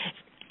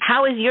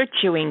 how is your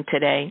chewing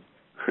today?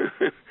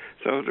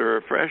 So to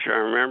refresh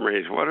our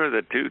memories, what are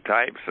the two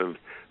types of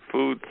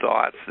food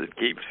thoughts that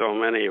keep so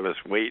many of us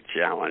weight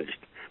challenged?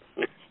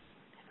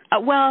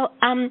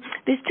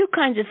 There's two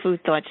kinds of food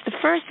thoughts. The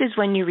first is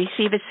when you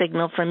receive a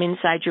signal from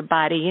inside your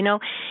body. You know,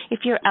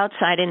 if you're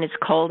outside and it's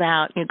cold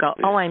out, you go,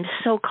 "Oh, I'm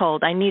so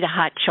cold. I need a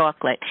hot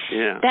chocolate."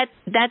 Yeah.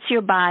 That's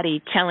your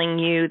body telling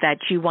you that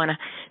you want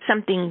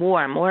something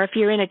warm. Or if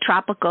you're in a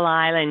tropical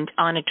island,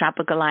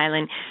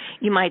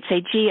 you might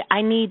say, "Gee,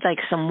 I need like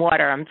some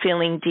water. I'm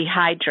feeling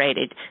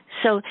dehydrated."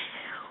 So.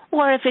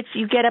 Or if it's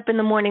you get up in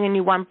the morning and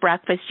you want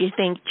breakfast, you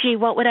think, "Gee,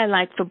 what would I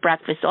like for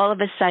breakfast?" All of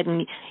a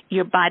sudden,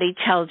 your body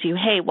tells you,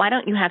 "Hey, why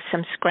don't you have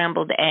some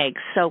scrambled eggs?"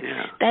 So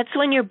that's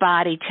when your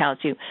body tells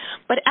you.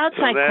 But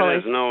outside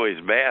callers, isn't always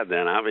bad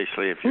then,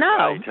 obviously, if your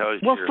body tells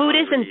you. Well, food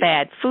isn't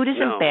bad. Food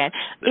isn't bad.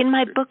 In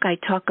my book, I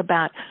talk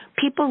about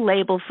people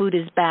label food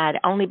as bad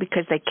only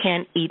because they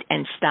can't eat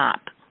and stop.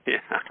 Yeah.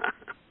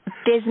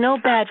 There's no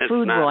bad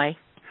food, Roy.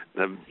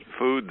 The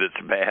food that's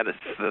bad,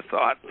 it's the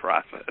thought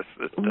process.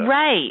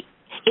 Right.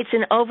 It's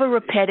an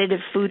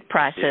over-repetitive food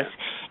process.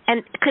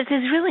 And because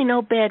there's really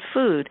no bad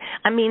food.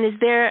 I mean, is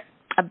there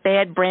a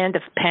bad brand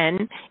of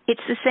pen?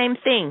 It's the same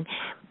thing.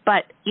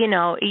 But, you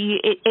know,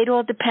 it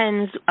all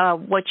depends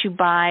what you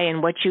buy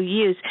and what you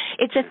use.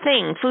 It's a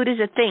thing. Food is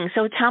a thing.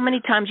 So it's how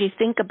many times you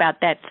think about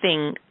that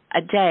thing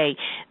a day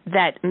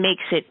that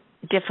makes it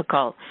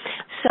difficult.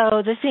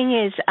 So the thing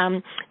is,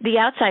 the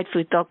outside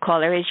food thought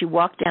caller is you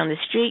walk down the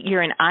street,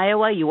 you're in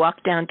Iowa, you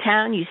walk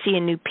downtown, you see a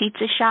new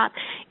pizza shop,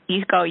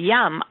 you go,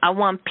 "Yum, I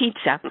want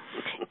pizza."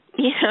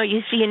 You know,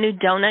 you see a new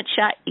donut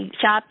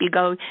shop, you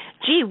go,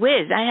 "Gee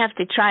whiz, I have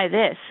to try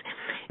this."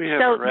 We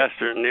have a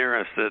restaurant near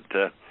us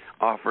that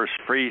offers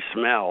free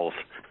smells.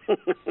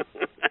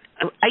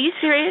 Are you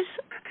serious?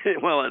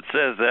 Well, it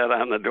says that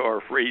on the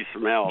door, free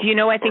smells. You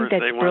know, I think that's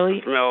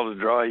brilliant. They want the smell to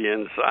draw you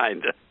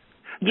inside.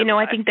 You know,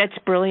 I think that's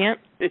brilliant.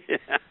 Yeah.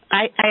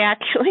 I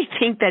actually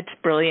think that's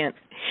brilliant.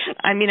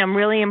 I mean, I'm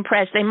really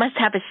impressed. They must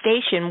have a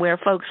station where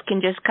folks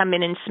can just come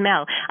in and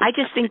smell. I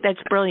just think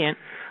that's brilliant.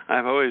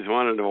 I've always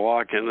wanted to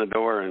walk in the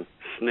door and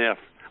sniff.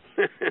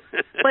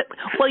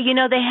 Well, you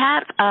know, they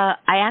have,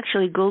 I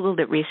actually Googled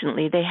it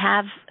recently. They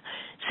have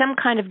some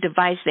kind of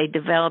device they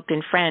developed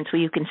in France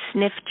where you can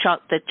sniff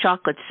the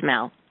chocolate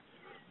smell.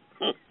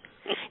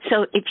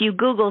 So if you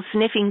Google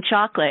sniffing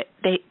chocolate,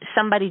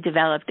 somebody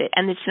developed it,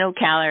 and it's no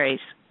calories.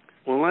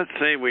 Well, let's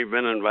say we've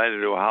been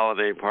invited to a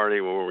holiday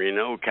party where we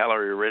know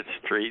calorie-rich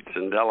treats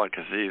and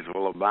delicacies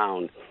will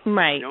abound.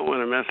 Right. You don't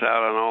want to miss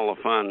out on all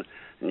the fun,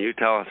 and you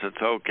tell us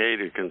it's okay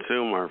to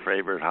consume our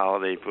favorite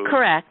holiday food.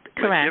 Correct.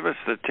 But give us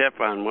the tip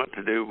on what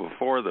to do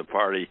before the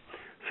party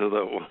so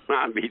that we'll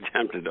not be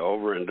tempted to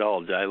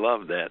overindulge. I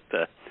love that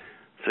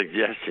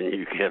suggestion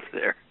you give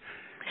there.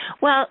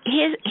 Well,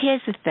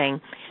 here's the thing.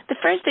 The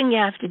first thing you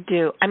have to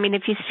do, I mean,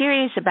 if you're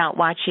serious about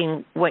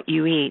watching what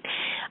you eat,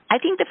 I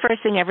think the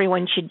first thing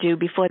everyone should do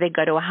before they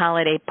go to a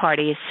holiday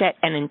party is set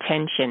an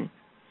intention.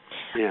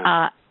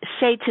 Yeah.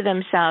 Say to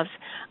themselves,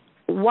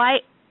 why?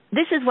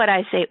 This is what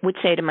I would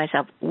say to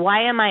myself.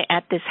 Why am I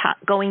at this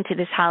going to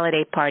this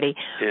holiday party?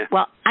 Yeah.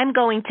 Well, I'm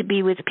going to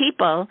be with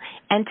people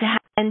and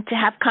to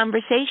have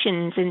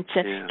conversations and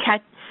to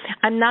catch.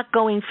 I'm not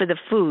going for the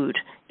food.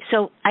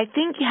 So I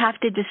think you have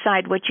to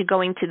decide what you're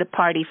going to the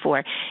party for.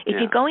 If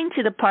you're going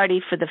to the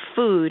party for the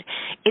food,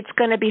 it's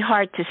going to be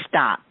hard to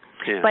stop.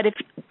 Yeah. But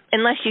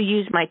unless you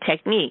use my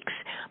techniques.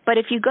 But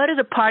if you go to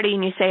the party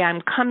and you say, "I'm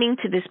coming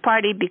to this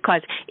party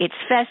because it's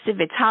festive,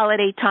 it's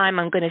holiday time,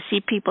 I'm going to see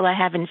people I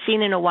haven't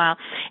seen in a while,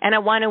 and I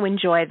want to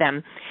enjoy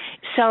them."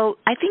 So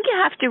I think you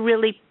have to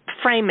really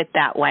frame it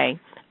that way.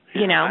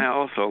 You know, I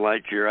also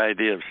liked your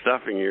idea of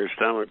stuffing your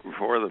stomach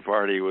before the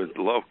party with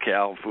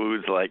low-cal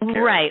foods like carrots.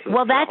 Right.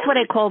 Well, that's what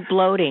I call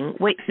bloating.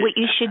 What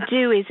you should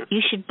do is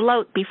you should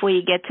bloat before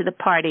you get to the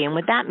party, and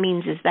what that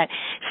means is that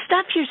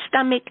stuff your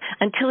stomach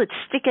until it's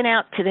sticking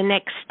out to the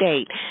next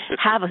state.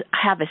 Have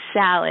a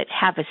salad,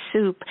 have a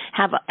soup,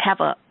 have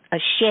a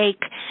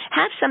shake,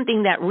 have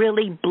something that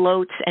really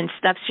bloats and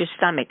stuffs your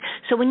stomach.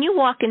 So when you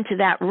walk into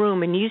that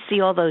room and you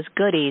see all those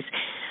goodies,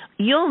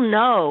 you'll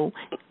know.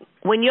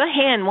 When your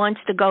hand wants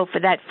to go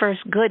for that first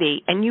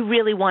goodie and you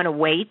really want to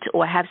wait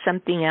or have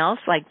something else,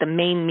 like the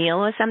main meal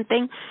or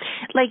something,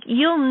 like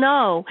you'll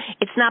know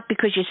it's not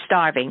because you're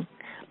starving,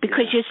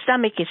 because your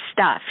stomach is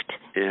stuffed.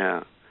 Yeah.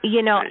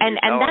 You know, and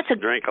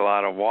that's drink a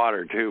lot of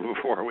water too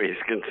before we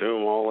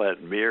consume all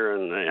that beer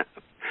and the.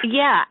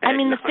 Yeah, I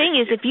mean the thing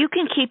is, if you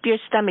can keep your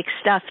stomach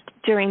stuffed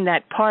during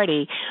that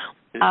party,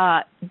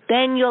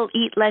 then you'll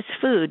eat less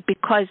food,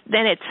 because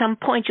then at some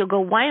point you'll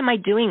go, "Why am I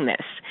doing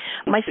this?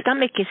 My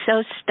stomach is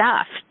so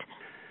stuffed."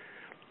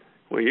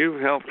 Well,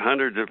 you've helped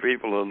hundreds of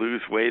people to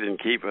lose weight and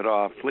keep it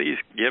off. Please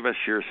give us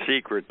your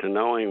secret to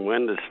knowing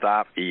when to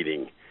stop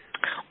eating.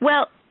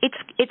 Well,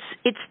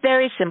 it's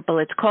very simple.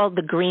 It's called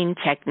the green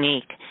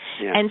technique.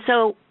 Yeah. And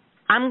so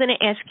I'm going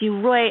to ask you,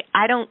 Roy,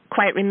 I don't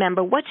quite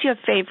remember, what's your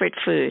favorite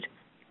food?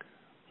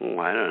 Oh,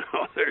 I don't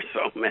know. There's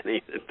so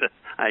many.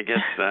 I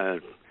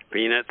guess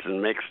peanuts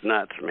and mixed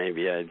nuts,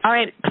 maybe. All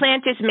right,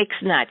 Planters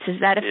mixed nuts.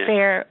 Is that a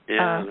fair?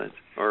 Yeah,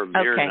 or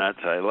beer nuts.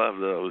 I love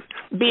those.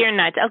 Beer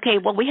nuts. Okay,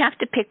 well, we have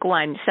to pick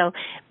one. So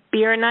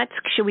beer nuts,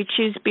 should we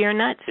choose beer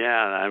nuts?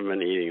 Yeah, I've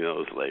been eating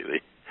those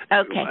lately.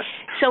 Okay.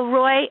 So,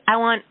 Roy, I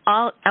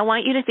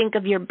want you to think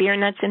of your beer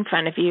nuts in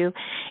front of you,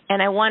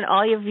 and I want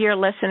all of your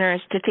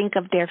listeners to think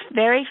of their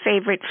very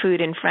favorite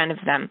food in front of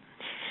them.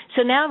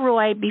 So now,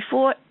 Roy,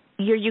 before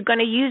you're going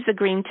to use the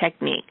green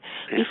technique.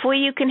 Yeah. Before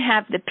you can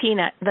have the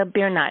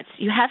beer nuts,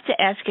 you have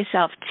to ask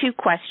yourself two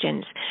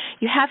questions.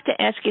 You have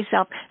to ask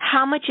yourself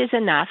how much is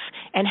enough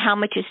and how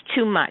much is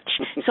too much.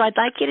 So I'd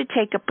like you to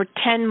take a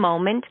pretend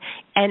moment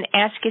and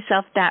ask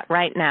yourself that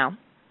right now.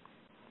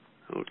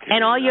 Okay.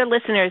 And all your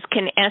listeners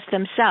can ask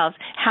themselves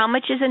how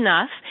much is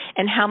enough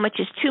and how much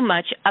is too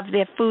much of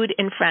their food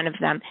in front of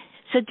them.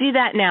 So do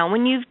that now.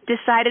 When you've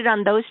decided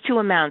on those two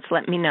amounts,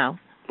 let me know.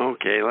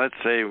 Okay, let's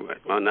say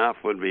enough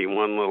would be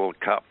one little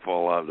cup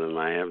full of them.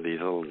 I have these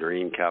little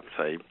green cups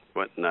I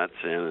put nuts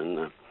in, and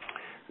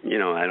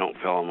I don't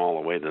fill them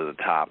all the way to the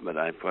top, but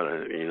I put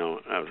a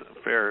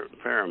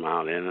fair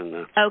amount in, and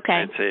okay.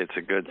 I'd say it's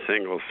a good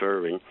single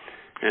serving.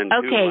 And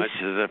too much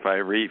is if I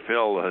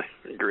refill the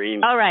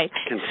green. All right.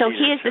 So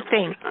here's the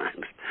thing.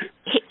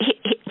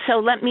 So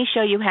let me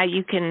show you how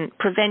you can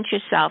prevent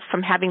yourself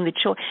from having the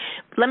choice.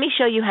 Let me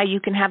show you how you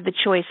can have the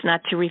choice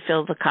not to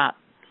refill the cup.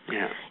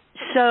 Yeah.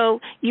 So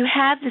you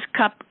have this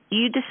cup.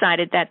 You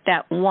decided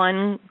that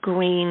one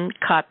green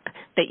cup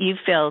that you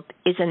filled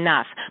is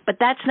enough, but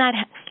that's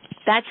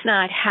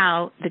not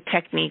how the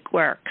technique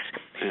works.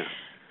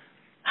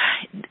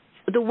 Yeah.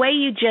 The way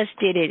you just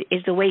did it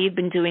is the way you've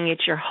been doing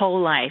it your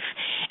whole life,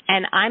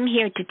 and I'm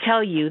here to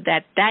tell you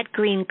that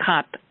green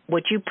cup,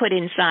 what you put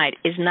inside,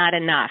 is not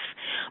enough.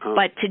 Oh.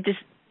 But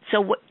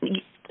so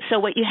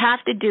what you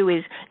have to do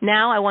is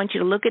now I want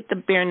you to look at the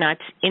beer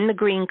nuts in the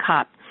green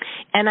cup.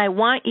 And I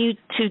want you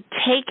to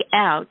take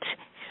out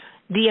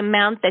the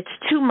amount that's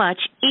too much,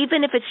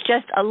 even if it's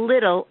just a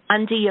little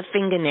under your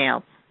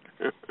fingernail.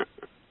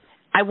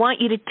 I want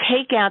you to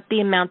take out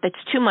the amount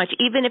that's too much,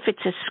 even if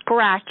it's a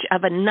scratch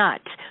of a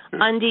nut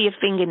under your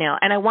fingernail.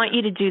 And I want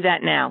you to do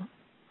that now.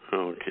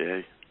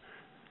 Okay.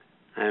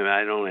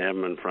 I don't have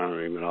them in front of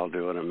me, but I'll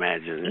do it.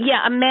 Imagine it.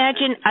 Yeah,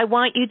 imagine. I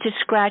want you to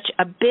scratch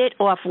a bit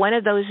off one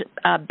of those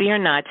beer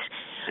nuts,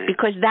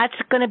 because that's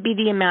going to be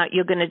the amount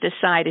you're going to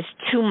decide is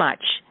too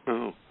much.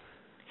 Oh.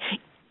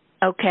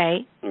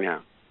 Okay? Yeah.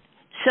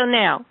 So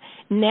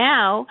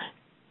now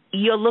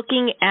you're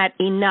looking at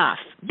enough,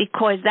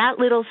 because that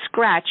little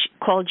scratch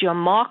called your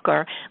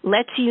marker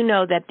lets you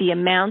know that the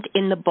amount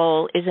in the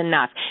bowl is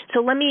enough. So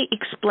let me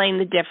explain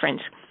the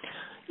difference.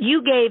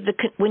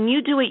 When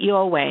you do it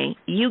your way,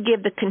 you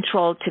give the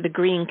control to the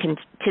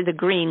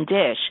green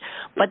dish,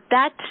 but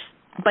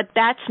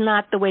that's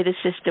not the way the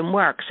system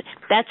works.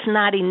 That's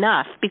not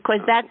enough,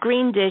 because that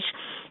green dish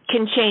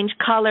can change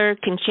color,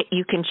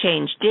 you can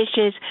change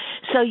dishes,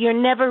 so you're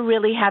never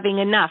really having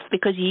enough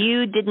because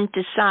you didn't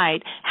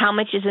decide how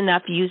much is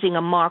enough using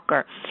a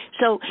marker.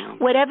 So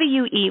whatever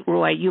you eat,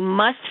 Roy, you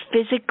must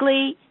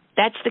physically,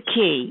 that's the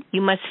key,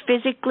 you must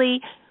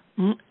physically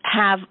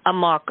have a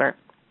marker.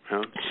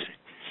 Okay.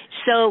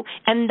 So,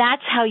 and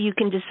that's how you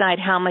can decide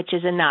how much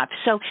is enough.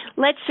 So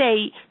let's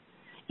say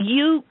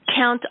you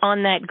count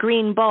on that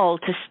green bowl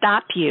to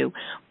stop you,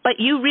 but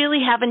you really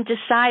haven't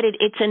decided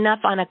it's enough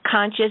on a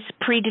conscious,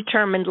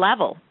 predetermined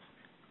level.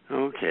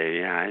 Okay,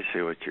 yeah, I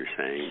see what you're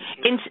saying.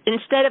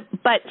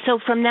 So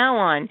from now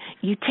on,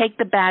 you take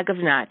the bag of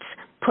nuts,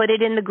 put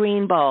it in the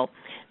green bowl.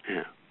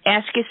 Yeah.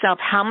 Ask yourself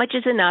how much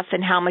is enough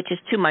and how much is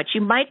too much.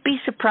 You might be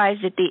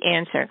surprised at the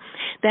answer.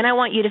 Then I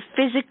want you to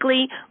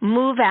physically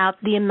move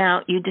out the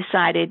amount you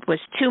decided was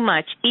too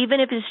much, even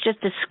if it's just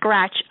a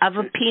scratch of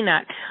a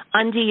peanut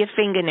under your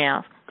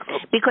fingernail,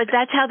 because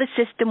that's how the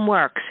system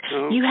works.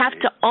 Okay. You have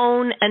to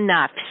own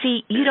enough.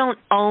 See, you don't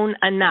own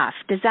enough.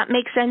 Does that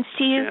make sense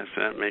to you? Yes,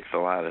 that makes a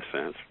lot of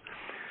sense.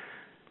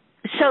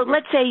 So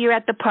let's say you're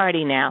at the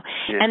party now,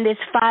 and there's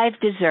 5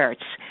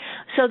 desserts.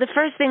 So the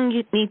first thing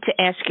you need to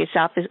ask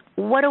yourself is,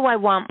 what do I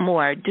want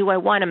more? Do I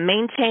want to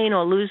maintain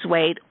or lose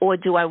weight, or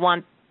do I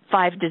want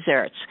 5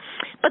 desserts?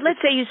 But let's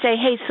say you say,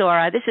 hey,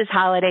 Sora, this is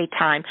holiday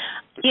time.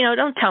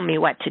 Don't tell me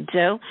what to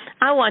do.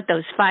 I want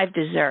those 5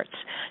 desserts.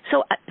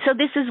 So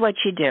this is what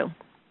you do.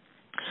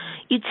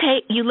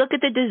 You look at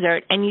the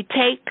dessert, and you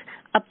take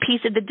a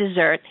piece of the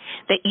dessert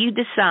that you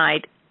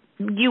decide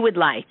you would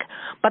like.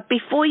 But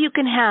before you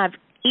can have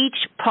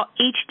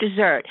each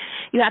dessert,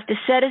 you have to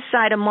set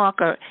aside a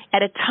marker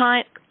at a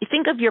time.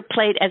 Think of your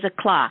plate as a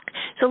clock.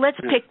 So let's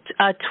pick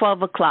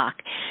 12 o'clock.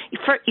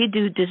 You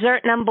do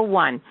dessert number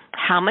 1.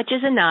 How much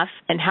is enough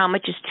and how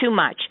much is too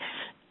much?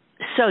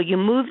 So you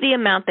move the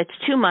amount that's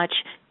too much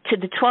to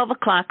the 12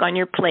 o'clock on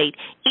your plate,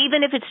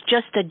 even if it's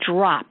just a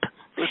drop.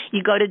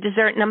 You go to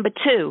dessert number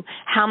 2.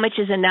 How much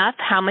is enough?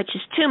 How much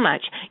is too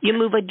much? You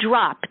move a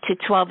drop to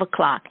 12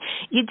 o'clock.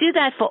 You do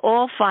that for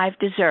all 5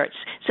 desserts.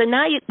 So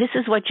now this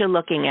is what you're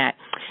looking at.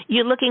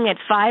 You're looking at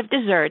 5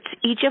 desserts,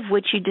 each of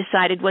which you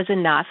decided was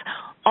enough,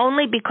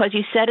 only because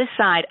you set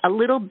aside a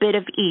little bit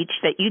of each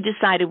that you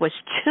decided was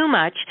too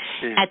much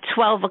at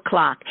 12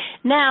 o'clock.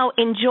 Now,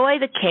 enjoy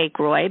the cake,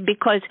 Roy,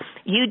 because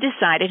you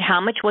decided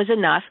how much was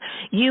enough.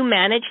 You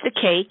managed the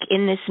cake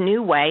in this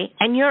new way,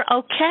 and you're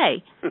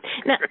okay.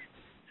 Now,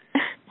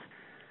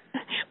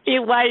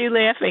 Why are you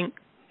laughing?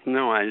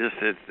 No,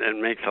 it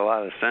makes a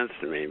lot of sense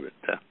to me, but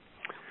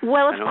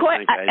well, of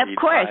course.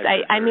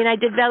 I mean, I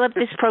developed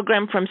this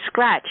program from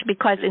scratch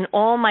because in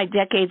all my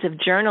decades of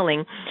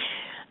journaling,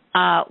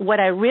 what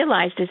I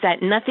realized is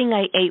that nothing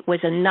I ate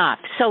was enough.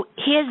 So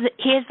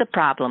here's the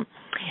problem.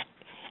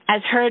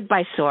 As told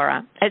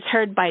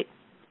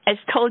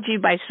you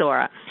by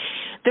Sora,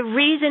 the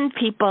reason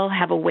people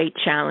have a weight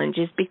challenge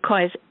is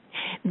because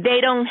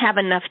they don't have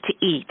enough to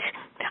eat.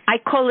 I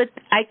call it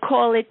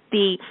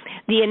the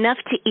enough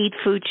to eat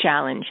food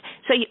challenge.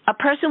 So a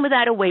person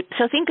without a weight,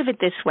 so think of it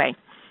this way.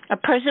 A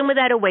person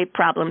without a weight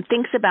problem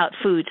thinks about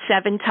food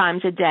 7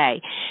 times a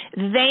day.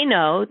 They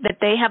know that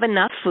they have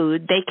enough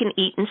food, they can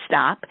eat and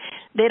stop.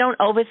 They don't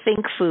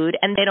overthink food,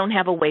 and they don't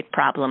have a weight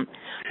problem.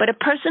 But a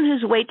person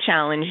who's weight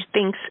challenged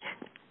thinks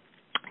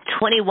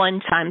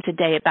 21 times a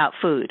day about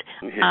food.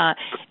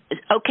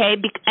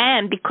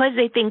 And because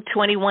they think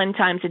 21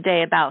 times a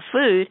day about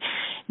food,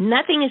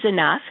 nothing is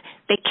enough.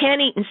 They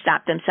can't eat and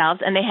stop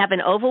themselves, and they have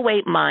an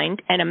overweight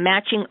mind and a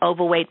matching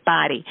overweight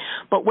body.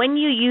 But when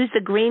you use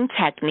the green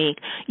technique,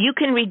 you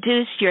can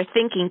reduce your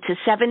thinking to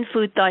 7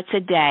 food thoughts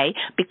a day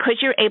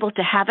because you're able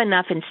to have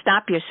enough and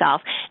stop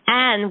yourself.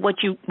 And what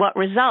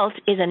results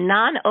is a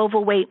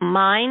non-overweight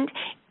mind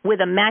with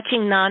a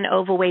matching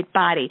non-overweight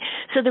body.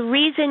 So the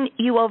reason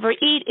you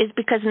overeat is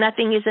because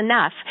nothing is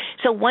enough.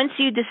 So once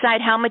you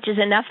decide how much is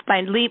enough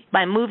by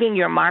moving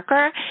your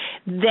marker,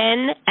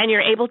 and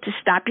you're able to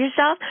stop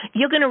yourself,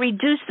 you're going to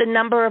reduce the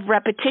number of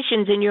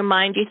repetitions in your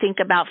mind you think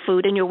about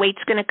food, and your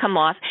weight's going to come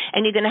off,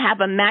 and you're going to have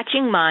a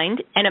matching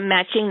mind and a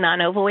matching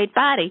non-overweight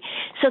body.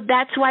 So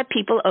that's why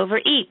people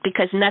overeat,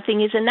 because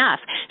nothing is enough.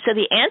 So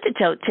the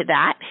antidote to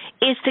that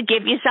is to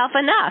give yourself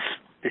enough.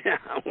 Yeah,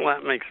 well,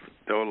 that makes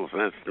total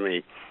sense to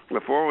me.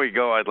 Before we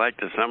go, I'd like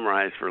to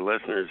summarize for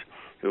listeners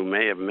who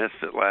may have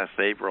missed it last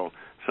April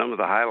some of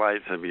the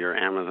highlights of your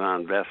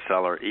Amazon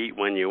bestseller, Eat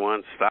When You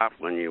Want, Stop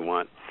When You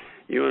Want.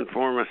 You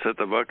inform us that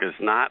the book is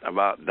not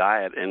about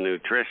diet and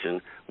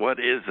nutrition. What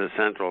is the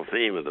central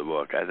theme of the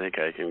book? I think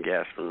I can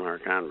guess from our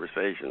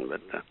conversation.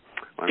 But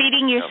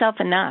feeding yourself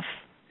enough.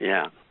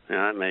 Yeah,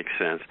 that makes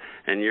sense.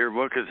 And your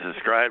book is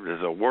described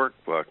as a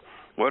workbook.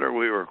 What are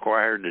we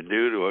required to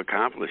do to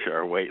accomplish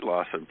our weight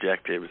loss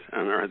objectives?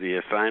 And are the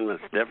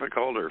assignments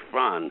difficult or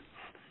fun?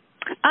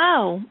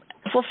 Oh,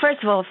 well,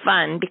 first of all,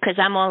 fun, because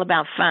I'm all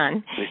about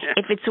fun. Yeah.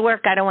 If it's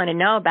work, I don't want to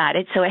know about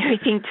it, so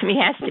everything to me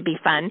has to be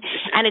fun.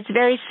 And it's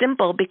very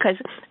simple because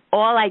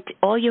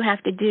all you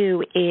have to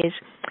do is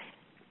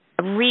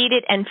read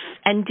it and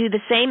do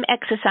the same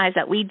exercise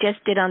that we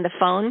just did on the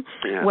phone,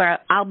 where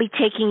I'll be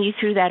taking you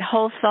through that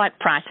whole thought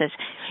process.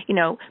 You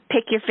know,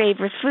 pick your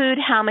favorite food,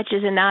 how much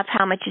is enough,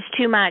 how much is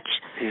too much.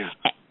 Yeah.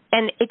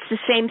 And it's the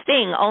same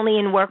thing, only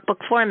in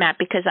workbook format,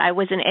 because I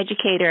was an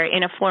educator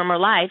in a former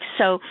life,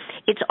 so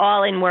it's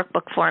all in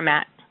workbook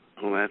format.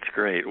 Well, that's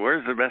great.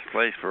 Where's the best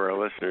place for our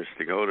listeners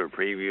to go to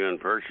preview and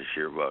purchase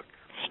your book?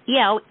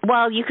 Yeah,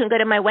 well, you can go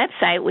to my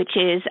website, which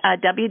is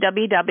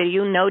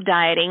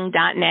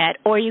www.nodieting.net,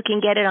 or you can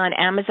get it on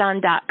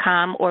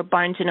Amazon.com or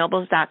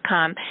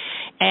BarnesandNobles.com.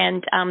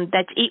 And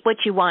that's Eat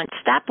What You Want,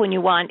 Stop When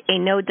You Want, a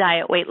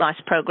no-diet weight loss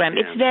program.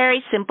 Yeah. It's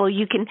very simple.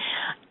 You can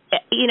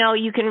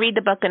read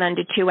the book in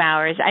under 2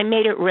 hours. I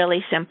made it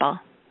really simple.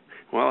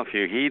 Well, if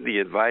you heed the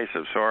advice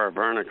of Sora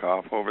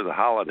Vernikoff over the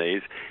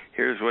holidays,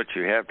 here's what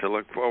you have to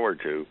look forward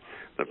to.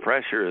 The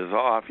pressure is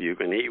off. You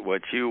can eat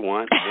what you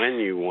want when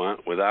you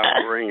want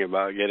without worrying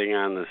about getting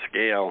on the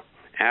scale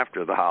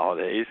after the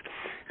holidays.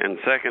 And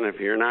second, if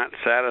you're not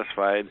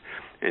satisfied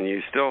and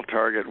you still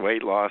target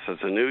weight loss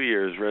as a New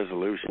Year's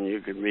resolution,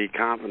 you can be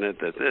confident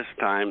that this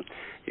time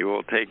you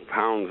will take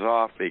pounds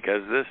off,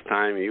 because this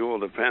time you will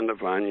depend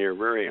upon your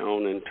very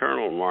own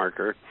internal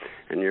marker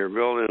and your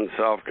built-in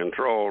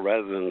self-control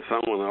rather than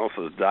someone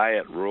else's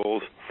diet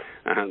rules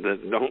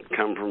that don't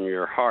come from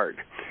your heart.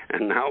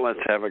 And now let's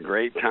have a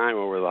great time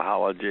over the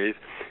holidays,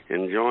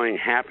 enjoying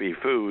happy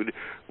food,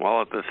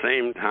 while at the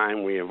same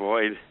time we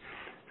avoid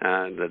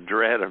the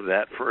dread of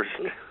that first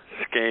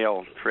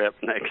scale trip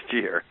next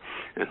year.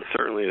 And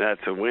certainly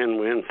that's a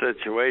win-win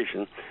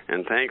situation.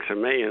 And thanks a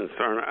million,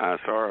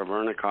 Sora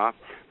Vernikoff,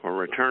 for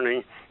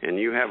returning, and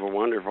you have a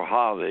wonderful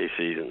holiday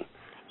season.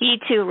 You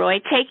too, Roy.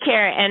 Take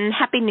care, and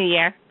Happy New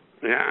Year.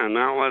 Yeah, and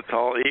now let's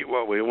all eat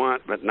what we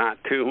want, but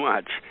not too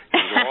much.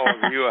 And for all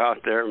of you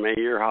out there, may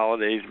your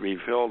holidays be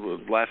filled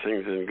with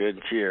blessings and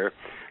good cheer.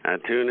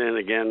 Tune in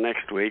again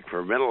next week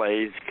for Middle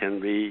Age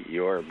Can Be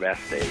Your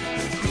Best Age.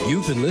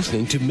 You've been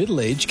listening to Middle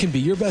Age Can Be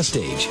Your Best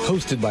Age,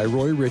 hosted by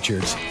Roy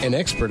Richards, an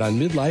expert on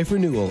midlife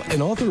renewal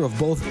and author of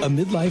both A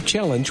Midlife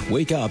Challenge,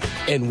 Wake Up,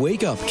 and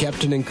Wake Up,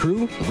 Captain and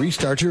Crew,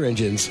 Restart Your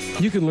Engines.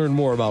 You can learn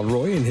more about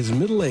Roy and his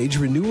Middle Age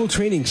Renewal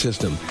Training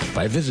System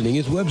by visiting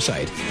his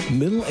website,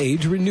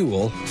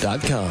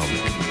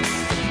 middleagerenewal.com.